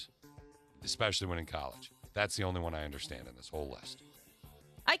 Groceries, especially when in college. That's the only one I understand in this whole list.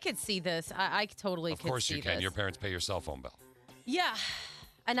 I could see this. I totally could see this. Of course you can. Your parents pay your cell phone bill. Yeah,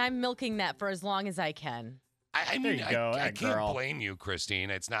 and I'm milking that for as long as I can. I can't blame you,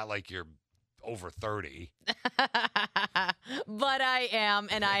 Christine. It's not like you're over 30. But I am,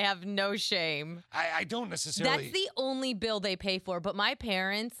 and I have no shame. I don't necessarily... That's the only bill they pay for. But my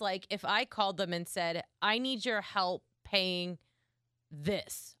parents, if I called them and said, I need your help paying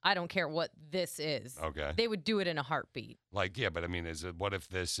this, I don't care what this is. Okay. They would do it in a heartbeat. But what if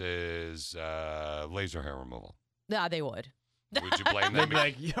this is laser hair removal? Yeah, they would. Would you blame them? They'd be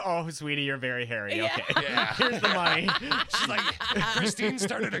like, oh, sweetie, you're very hairy. Yeah. Okay. Yeah. Here's the money. She's like, Christine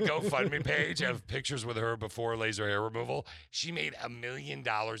started a GoFundMe page of pictures with her before laser hair removal. She made $1 million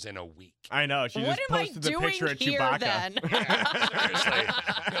in a week. I know. She just posted the picture of Chewbacca. Then? Yeah, seriously.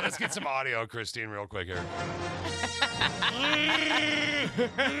 Let's get some audio, Christine, real quick here.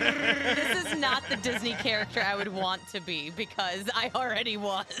 This is not the Disney character I would want to be because I already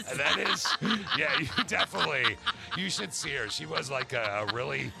was. That is, you should see her. She was like a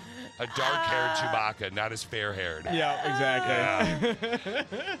dark-haired Chewbacca, not as fair-haired. Yeah, exactly. Yeah.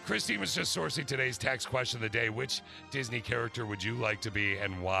 Christine was just sourcing today's text question of the day. Which Disney character would you like to be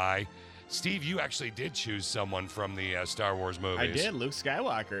and why? Steve, you actually did choose someone from the Star Wars movies. I did, Luke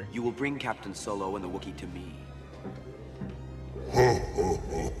Skywalker. You will bring Captain Solo and the Wookiee to me.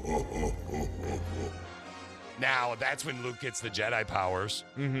 Now, that's when Luke gets the Jedi powers.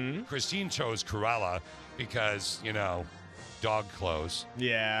 Mm-hmm. Christine chose Cruella because, dog clothes.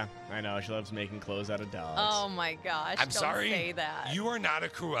 Yeah, I know. She loves making clothes out of dogs. Oh, my gosh. I'm sorry. Don't say that. You are not a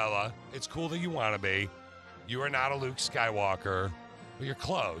Cruella. It's cool that you want to be. You are not a Luke Skywalker, but you're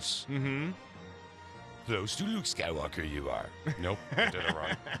close. Mm-hmm. Close to Luke Skywalker you are. Nope, I did it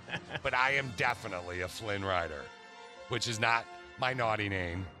wrong. But I am definitely a Flynn Rider, which is not my naughty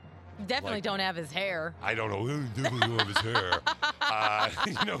name. Definitely don't have his hair. I don't know. Definitely don't have his hair.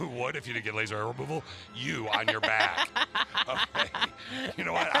 You know who would if you didn't get laser hair removal? You on your back. Okay. You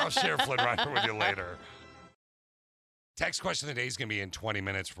know what? I'll share Flynn Rider with you later. Text question of the day is going to be in 20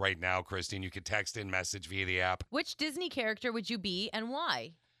 minutes right now, Christine. You can text in, message via the app. Which Disney character would you be and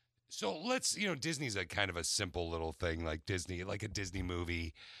why? So let's, Disney's a kind of a simple little thing, like Disney, like a Disney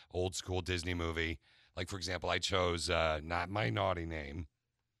movie, old school Disney movie. Like, for example, I chose not my naughty name,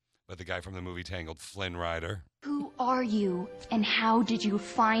 but the guy from the movie Tangled, Flynn Rider. Who are you, and how did you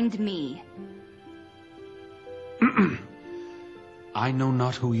find me? I know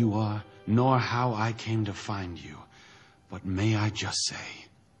not who you are, nor how I came to find you. But may I just say,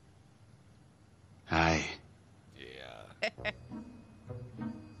 hi. Yeah.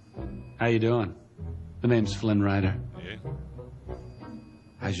 How you doing? The name's Flynn Rider. Yeah.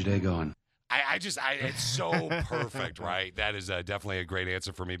 How's your day going? It's so perfect, right? That is definitely a great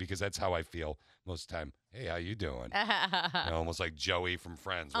answer for me because that's how I feel most of the time. Hey, how you doing? Almost like Joey from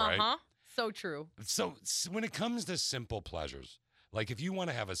Friends, right? Uh-huh. So true. So when it comes to simple pleasures, like if you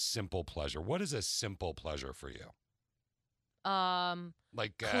want to have a simple pleasure, what is a simple pleasure for you?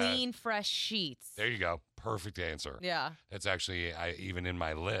 Like clean, fresh sheets. There you go. Perfect answer. Yeah. That's actually even in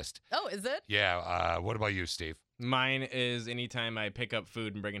my list. Oh, is it? Yeah. What about you, Steve? Mine is anytime I pick up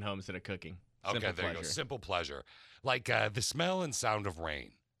food and bring it home instead of cooking. Okay, Simple there you go. pleasure. Simple pleasure. Like the smell and sound of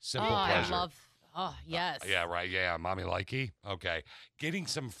rain. Simple pleasure. I love. Oh, yes. Yeah, right. Yeah, mommy likey. Okay. Getting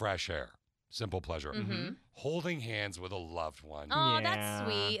some fresh air. Simple pleasure. Mm-hmm. Holding hands with a loved one. Oh, that's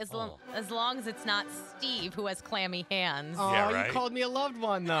sweet. As long as it's not Steve who has clammy hands. Oh, Yeah, right? you called me a loved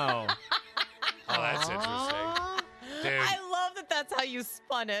one, though. Oh, that's interesting. Dude, I love that that's how you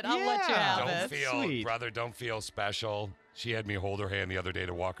spun it. I'll let you have it. don't feel special. She had me hold her hand the other day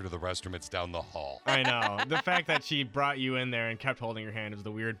to walk her to the restroom. It's down the hall. I know. The fact that she brought you in there and kept holding your hand is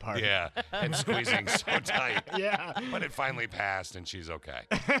the weird part. Yeah, and squeezing so tight. Yeah. But it finally passed, and she's okay.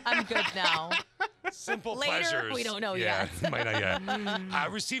 I'm good now. Simple Later, pleasures. we don't know yeah, yet. might not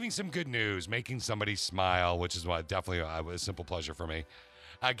yet. Receiving some good news, making somebody smile, which is what definitely a simple pleasure for me.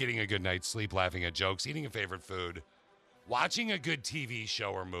 Getting a good night's sleep, laughing at jokes, eating a favorite food, watching a good TV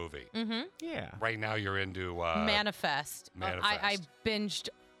show or movie. Mm-hmm. Yeah. Right now you're into Manifest. I binged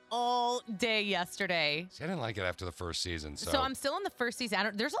all day yesterday. See, I didn't like it after the first season. So I'm still in the first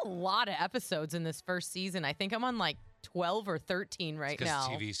season. There's a lot of episodes in this first season. I think I'm on like 12 or 13 right now.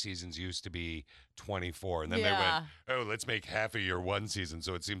 Because TV seasons used to be 24, and then they went, oh, let's make half a year one season.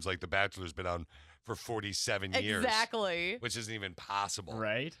 So it seems like The Bachelor's been on for 47 years. Exactly. Which isn't even possible.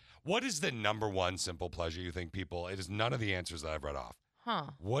 Right. What is the number one simple pleasure you think people, it is none of the answers that I've read off. Huh.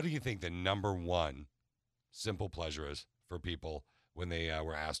 What do you think the number one simple pleasure is for people when they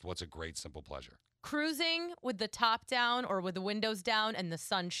were asked what's a great simple pleasure? Cruising with the top down or with the windows down and the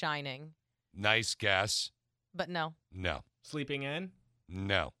sun shining. Nice guess. But no. No. Sleeping in?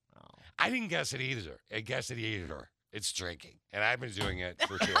 No. Oh. I didn't guess it either. I guessed it either. It's drinking. And I've been doing it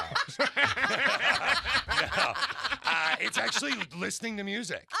for 2 hours. No. It's actually listening to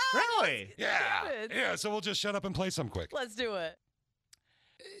music. Really? Yeah. Yeah, so we'll just shut up and play some quick. Let's do it.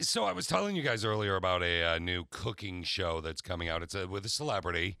 So I was telling you guys earlier about a new cooking show that's coming out. It's with a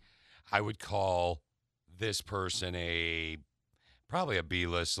celebrity. I would call this person probably a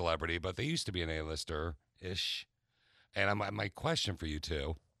B-list celebrity, but they used to be an A-lister-ish. And my question for you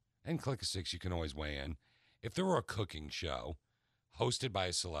two, and Click a 6, you can always weigh in. If there were a cooking show hosted by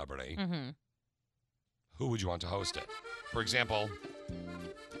a celebrity, who would you want to host it? For example,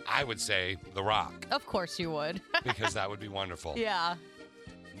 I would say The Rock. Of course you would. Because that would be wonderful. Yeah.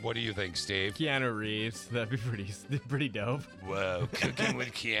 What do you think, Steve? Keanu Reeves. That'd be pretty dope. Whoa, cooking with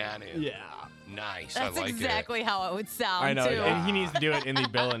Keanu. Yeah. Nice. That's I like exactly how it would sound, I know. too. And he needs to do it in the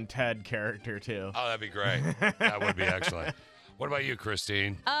Bill and Ted character, too. Oh, that'd be great. That would be excellent. What about you,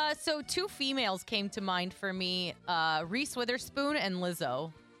 Christine? So 2 females came to mind for me, Reese Witherspoon and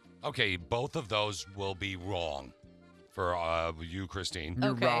Lizzo. Okay, both of those will be wrong for you, Christine.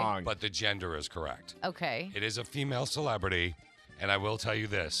 You're wrong. But the gender is correct. Okay. It is a female celebrity, and I will tell you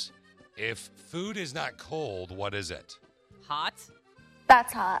this. If food is not cold, what is it? Hot?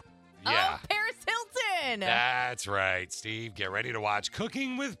 That's hot. Yeah. Oh, Paris Hilton! That's right, Steve. Get ready to watch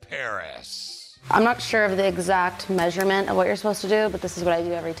Cooking with Paris. I'm not sure of the exact measurement of what you're supposed to do, but this is what I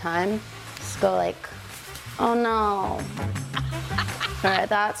do every time. Just go like, oh no. All right,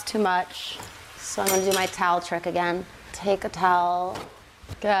 that's too much. So I'm gonna do my towel trick again. Take a towel,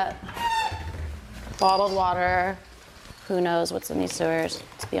 get bottled water, who knows what's in these sewers,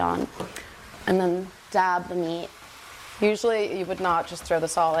 it's beyond, and then dab the meat. Usually you would not just throw the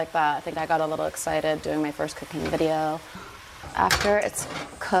salt like that. I think I got a little excited doing my first cooking video. After it's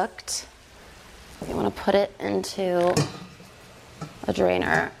cooked, you want to put it into a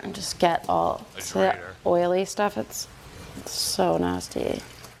drainer and just get all the oily stuff. It's so nasty.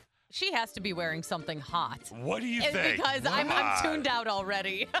 She has to be wearing something hot. What do you think? Because I'm tuned out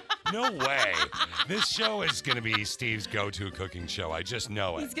already. No way. This show is going to be Steve's go-to cooking show. I just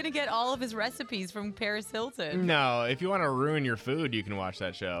know it. He's going to get all of his recipes from Paris Hilton. No, if you want to ruin your food, you can watch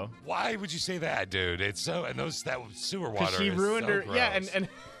that show. Why would you say that, dude? It's so, and that sewer water she is ruined so her. gross. Yeah, and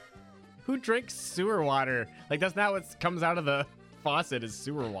who drinks sewer water? Like, that's not what comes out of the faucet is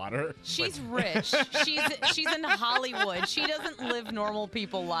sewer water. She's rich. She's in Hollywood. She doesn't live normal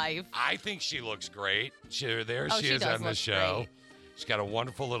people life. I think she looks great. There Oh, she she is does on the look show. great. She's got a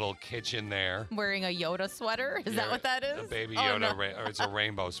wonderful little kitchen there. Wearing a Yoda sweater. Is that what that is? A baby Oh, Yoda, no. or it's a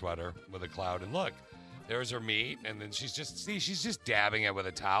rainbow sweater with a cloud. And look, there's her meat, and then she's just dabbing it with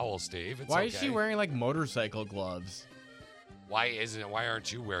a towel, Steve. It's Why okay. is she wearing like motorcycle gloves? Why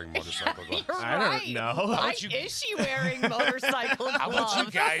aren't you wearing motorcycle gloves? You're I right. don't know. Why is she wearing motorcycle gloves? How about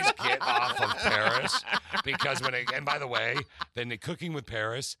you guys get off of Paris? Because and by the way, then the Cooking with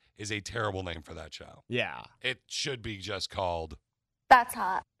Paris is a terrible name for that show. Yeah. It should be just called That's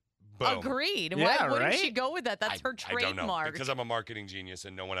hot. Boom. Agreed. Yeah, Why wouldn't right? she go with that? That's her I don't know, trademark. because I'm a marketing genius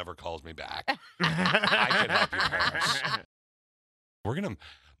and no one ever calls me back. I can help you, Paris. We're gonna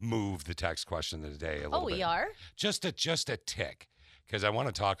move the text question of the day a little bit. We are? Just a tick, because I want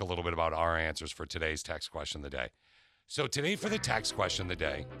to talk a little bit about our answers for today's text question of the day. So today for the text question of the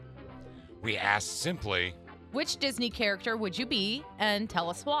day, we asked simply, Which Disney character would you be? And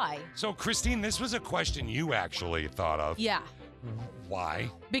tell us why. so Christine, this was a question you actually thought of. Yeah. Why?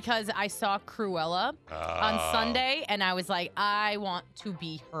 Because I saw Cruella on Sunday, and I was like, I want to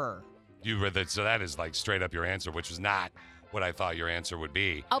be her. You read that, so that is like straight up your answer, which was not what I thought your answer would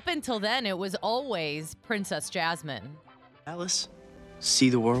be. Up until then, it was always Princess Jasmine. Alice, see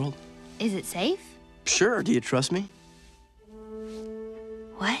the world? Is it safe? Sure. Do you trust me?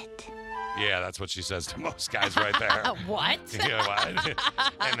 What? Yeah, that's what she says to most guys right there. What? Yeah, what?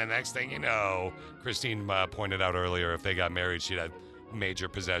 And the next thing you know, Christine pointed out earlier, if they got married, she'd have major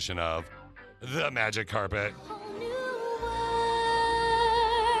possession of the magic carpet.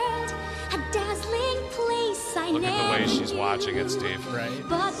 A dazzling place I Look at the way never she's watching it, Steve. Right.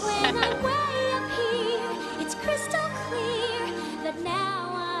 But when I'm way up here, it's crystal clear that now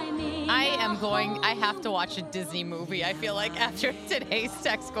I'm in. I have to watch a Disney movie, I feel like, after today's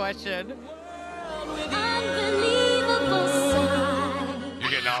text question. Unbelievable sight. You're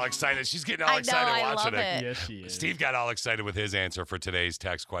getting all excited. She's getting all I know, excited I watching love it. it. Yes, she is. Steve got all excited with his answer for today's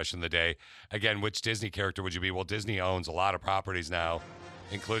text question of the day. Again, which Disney character would you be? Well, Disney owns a lot of properties now,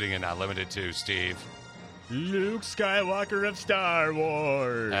 including and not limited to, Steve. Luke Skywalker of Star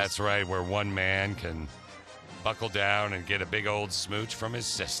Wars. That's right, where one man can buckle down and get a big old smooch from his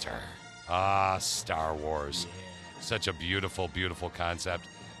sister. Ah, Star Wars. Such a beautiful, beautiful concept.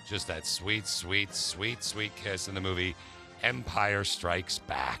 Just that sweet, sweet, sweet, sweet kiss in the movie Empire Strikes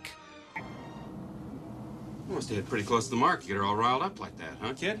Back. You must have hit pretty close to the mark. You get her all riled up like that,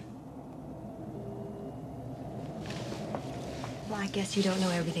 huh, kid? Well, I guess you don't know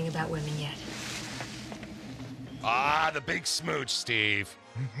everything about women yet. Ah, the big smooch, Steve.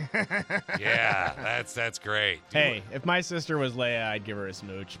 Yeah, that's great. Hey, if my sister was Leia, I'd give her a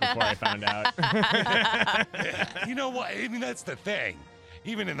smooch before I found out. You know what? I mean, that's the thing.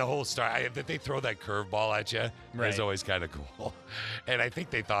 Even in the whole that they throw that curveball at you Right. is always kind of cool. And I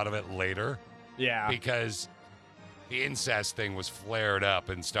think they thought of it later. Yeah. Because the incest thing was flared up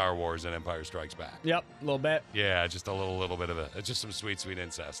in Star Wars and Empire Strikes Back. Yep, a little bit. Yeah, just a little bit of just some sweet, sweet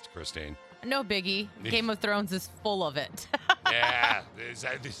incest, Christine. No biggie. Game of Thrones is full of it. Yeah. Is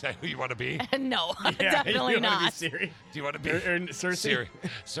that who you want to be? No, Yeah, definitely you wanna not. Be Siri? Do you want to be Or Cersei?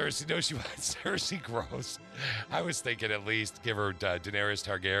 Cersei, no, she wants Cersei. Gross. I was thinking at least give her Daenerys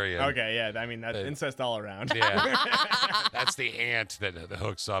Targaryen. Okay, yeah. I mean, that's incest all around. Yeah. That's the aunt that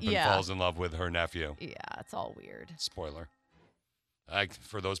hooks up and Yeah. falls in love with her nephew. Yeah, it's all weird. Spoiler.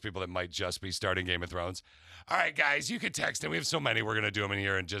 For those people that might just be starting Game of Thrones. All right, guys, you can text, and we have so many. We're going to do them in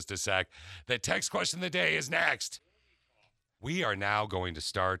here in just a sec. The text question of the day is next. We are now going to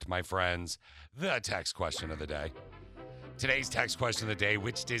start, my friends, the text question of the day. Today's text question of the day,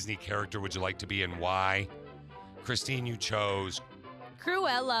 which Disney character would you like to be and why? Christine, you chose.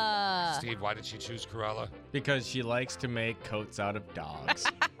 Cruella. Steve, why did she choose Cruella? Because she likes to make coats out of dogs.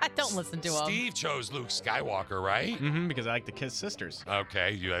 Don't listen to him. Steve chose Luke Skywalker, right? Mm-hmm, because I like to kiss sisters.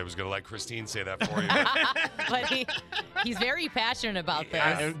 Okay, I was going to let Christine say that for you. But he's very passionate about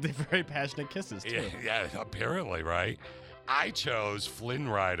this. They're very passionate kisses, too. Yeah, apparently, right? I chose Flynn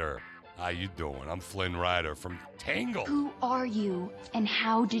Rider. How you doing? I'm Flynn Rider from Tangled. Who are you, and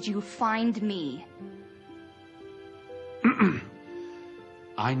how did you find me?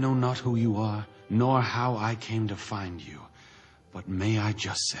 I know not who you are, nor how I came to find you, But may I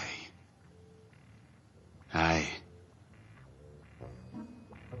just say, hi.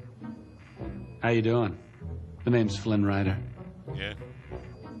 How you doing? The name's Flynn Rider. Yeah.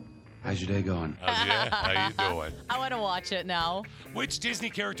 How's your day going? How you doing? I want to watch it now. Which Disney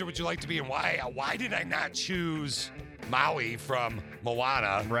character would you like to be and why? Why did I not choose Maui from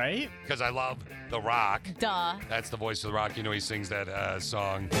Moana? Right? Because I love The Rock. Duh. That's the voice of The Rock. You know he sings that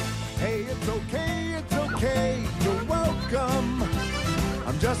song. Hey, it's okay, you're welcome.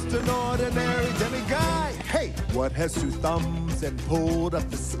 I'm just an ordinary demiguy. Hey, what has two thumbs and pulled up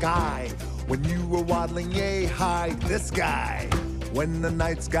the sky? When you were waddling yay high, this guy. When the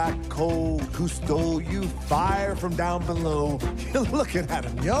nights got cold, who stole you fire from down below? You're looking at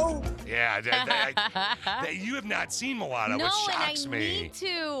him, yo. Yeah, you have not seen Moana, No, which shocks and I me. need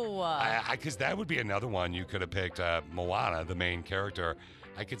to. Because that would be another one you could have picked. Moana, the main character.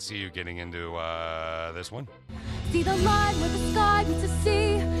 I could see you getting into this one. See the line where the sky meets the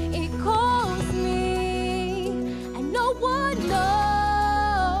sea. It calls me, and no one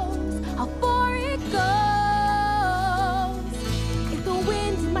knows how far it goes. If the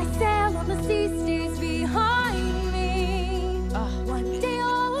wind in my sail on the sea stays behind me, one day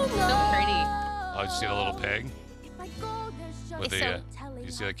I'll know. So pretty. Oh, did you see the little pig? With the, So- you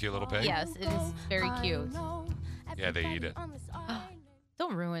see that cute little pig? Yes, it is very cute. Yeah, they eat it.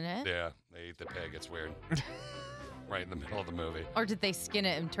 Don't ruin it. Yeah, they eat the pig. It's weird. Right in the middle of the movie. Or did they skin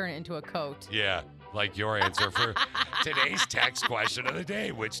it and turn it into a coat? Yeah, like your answer for today's text question of the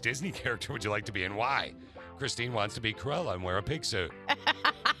day. Which Disney character would you like to be and why? Christine wants to be Cruella and wear a pig suit.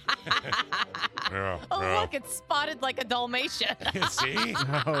 Yeah, Oh, yeah. look, it's spotted like a Dalmatian. See?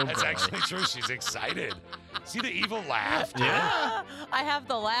 Oh, That's boy. actually true. She's excited. See the evil laugh? too? I have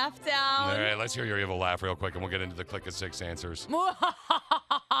the laugh down. All right, let's hear your evil laugh real quick and we'll get into the click of 6 answers. Nope,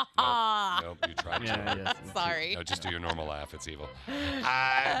 you tried Yeah, to. yes. Sorry. No, just do your normal laugh. It's evil.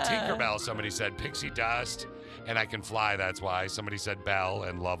 Tinkerbell, somebody said pixie dust, and I can fly. That's why. Somebody said Belle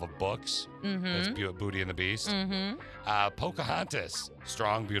and love of books. That's Beauty and the Beast. Pocahontas,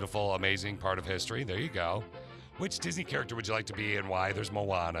 strong, beautiful, amazing part of history. There you go. Which Disney character would you like to be and why? There's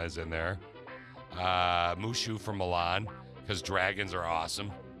Moana is in there. Mushu from Milan, because dragons are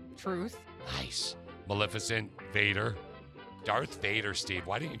awesome. Truth. Nice. Maleficent, Vader. Darth Vader, Steve.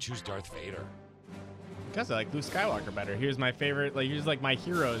 Why didn't you choose Darth Vader? Because I like Luke Skywalker better. He was my favorite. Like, he was like my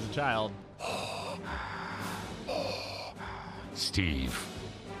hero as a child. Steve,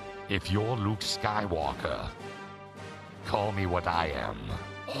 if you're Luke Skywalker, call me what I am.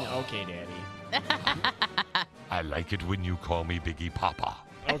 Okay, Daddy. I like it when you call me Biggie Papa.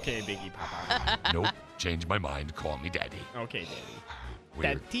 Okay, Biggie Papa. Nope, change my mind. Call me Daddy. Okay, Daddy.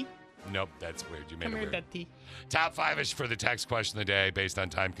 Weird. Daddy. Nope, that's weird. You made Come it here, weird. Daddy. Top 5-ish for the text question of the day based on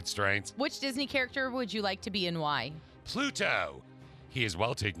time constraints. Which Disney character would you like to be and why? Pluto. He is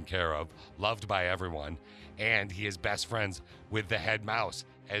well taken care of, loved by everyone, and he is best friends with the head mouse,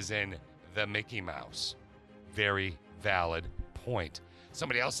 as in the Mickey Mouse. Very valid point.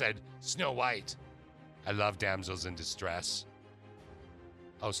 Somebody else said Snow White. I love damsels in distress.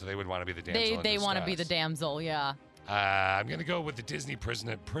 Oh, so they would want to be the damsel in They want to be the distress. damsel, yeah. I'm going to go with the Disney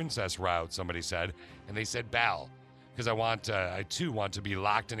princess route, somebody said. And they said Belle, because I too want to be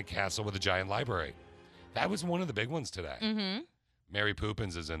locked in a castle with a giant library. That was one of the big ones today. Mm-hmm. Mary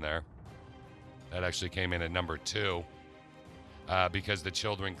Poppins is in there. That actually came in at number 2 because the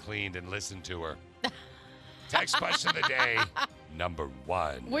children cleaned and listened to her. Text question of the day, number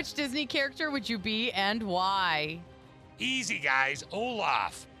 1. Which Disney character would you be and why? Easy, guys.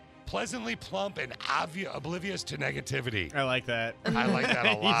 Olaf. Pleasantly plump and oblivious to negativity. I like that. I like that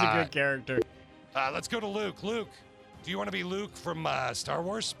a lot. He's a good character. Let's go to Luke. Luke, do you want to be Luke from Star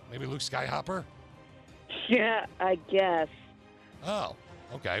Wars? Maybe Luke Skyhopper? Yeah, I guess. Oh,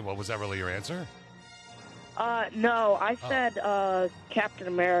 okay. Well, was that really your answer? No, I said Captain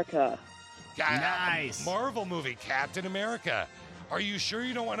America. Nice. Marvel movie, Captain America. Are you sure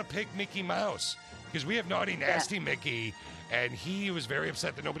you don't want to pick Mickey Mouse? Because we have Naughty Nasty Mickey, and he was very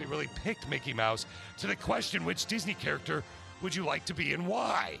upset that nobody really picked Mickey Mouse. To the question, which Disney character would you like to be and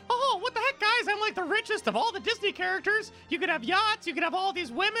why? Oh, what the heck, guys? I'm like the richest of all the Disney characters. You could have yachts, you could have all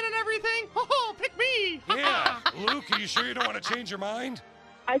these women and everything. Oh, pick me. Yeah. Luke, are you sure you don't want to change your mind?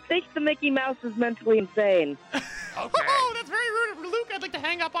 I think the Mickey Mouse is mentally insane. Okay. Oh, that's very rude of Luke. I'd like to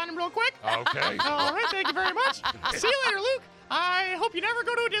hang up on him real quick. Okay. All right, thank you very much. See you later, Luke. I hope you never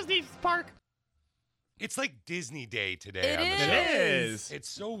go to a Disney park. It's like Disney Day today on the It show. is. It's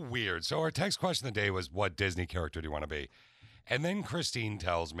so weird. So our text question of the day was, what Disney character do you want to be? And then Christine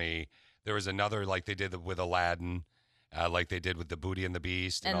tells me there was another, like they did with Aladdin, like they did with the Beauty and the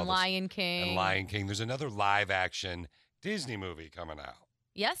Beast. And all this- Lion King. And Lion King. There's another live action Disney movie coming out.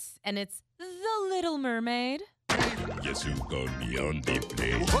 Yes, and it's The Little Mermaid. Yes, you got me on the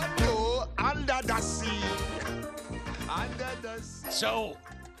plane. What? Under the sea. Under the sea. So,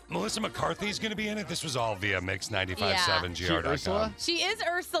 Melissa McCarthy's going to be in it. This was all via Mix957gr.com. She is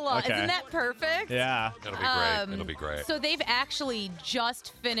Ursula. Okay. Isn't that perfect? Yeah. It'll be great. It'll be great. So they've actually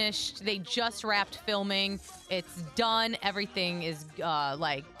just finished. They just wrapped filming. It's done. Everything is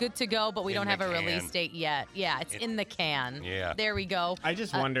good to go, but we don't have a release date yet. Yeah, it's in the can. Yeah. There we go. I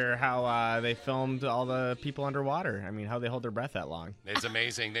just wonder how they filmed all the people underwater. I mean, how they hold their breath that long. It's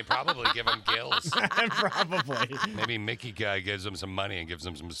amazing. They probably give them gills. Probably. Maybe Mickey guy gives them some money and gives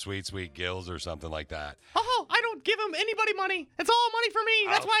them some sweet gills or something like that. Oh, I don't give him anybody money. It's all money for me.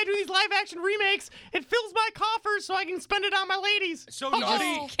 That's why I do these live-action remakes. It fills my coffers so I can spend it on my ladies. So You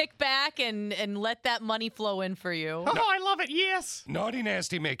just kick back and let that money flow in for you. Oh, I love it. Yes. Naughty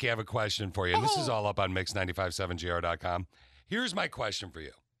Nasty Mickey, I have a question for you. And this is all up on Mix957gr.com. Here's my question for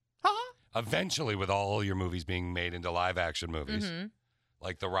you. Eventually, with all your movies being made into live-action movies,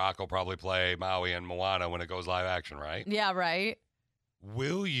 like The Rock will probably play Maui and Moana when it goes live-action, right? Yeah, right.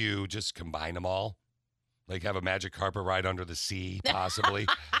 Will you just combine them all? Like have a magic carpet ride under the sea, possibly,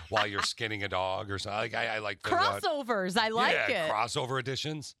 while you're skinning a dog or something? I like Crossovers. I like yeah, it. crossover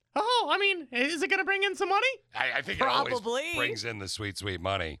editions. Oh, I mean, is it going to bring in some money? I think Probably. it always brings in the sweet, sweet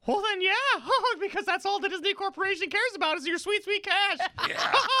money. Well, then, yeah, because that's all the Disney Corporation cares about is your sweet, sweet cash.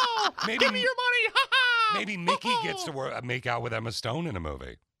 Yeah. Oh, Maybe- give me your money. Maybe Mickey gets to make out with Emma Stone in a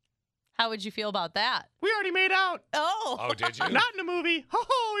movie. How would you feel about that? We already made out. Oh, did you? Not in a movie.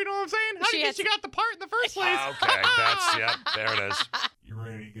 Oh, you know what I'm saying? How do you think she got the part in the first place? Okay, there it is. You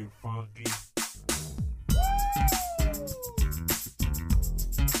ready to get funky?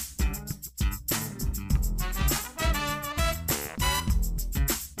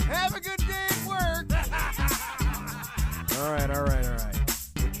 Have a good day at work. All right.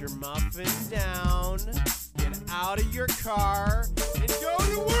 Put your muffin down. Get out of your car and go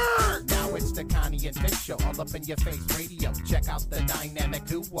to work. Now it's the Connie and Fish show, all up in your face radio. Check out the dynamic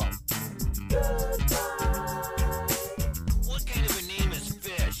duo. What kind of a name is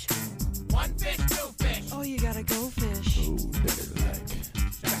Fish? One fish, two fish. Oh, you gotta go fish.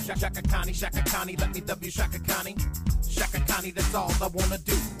 Shaka Connie, let me W Shaka Connie. Shaka Connie, that's all I wanna do.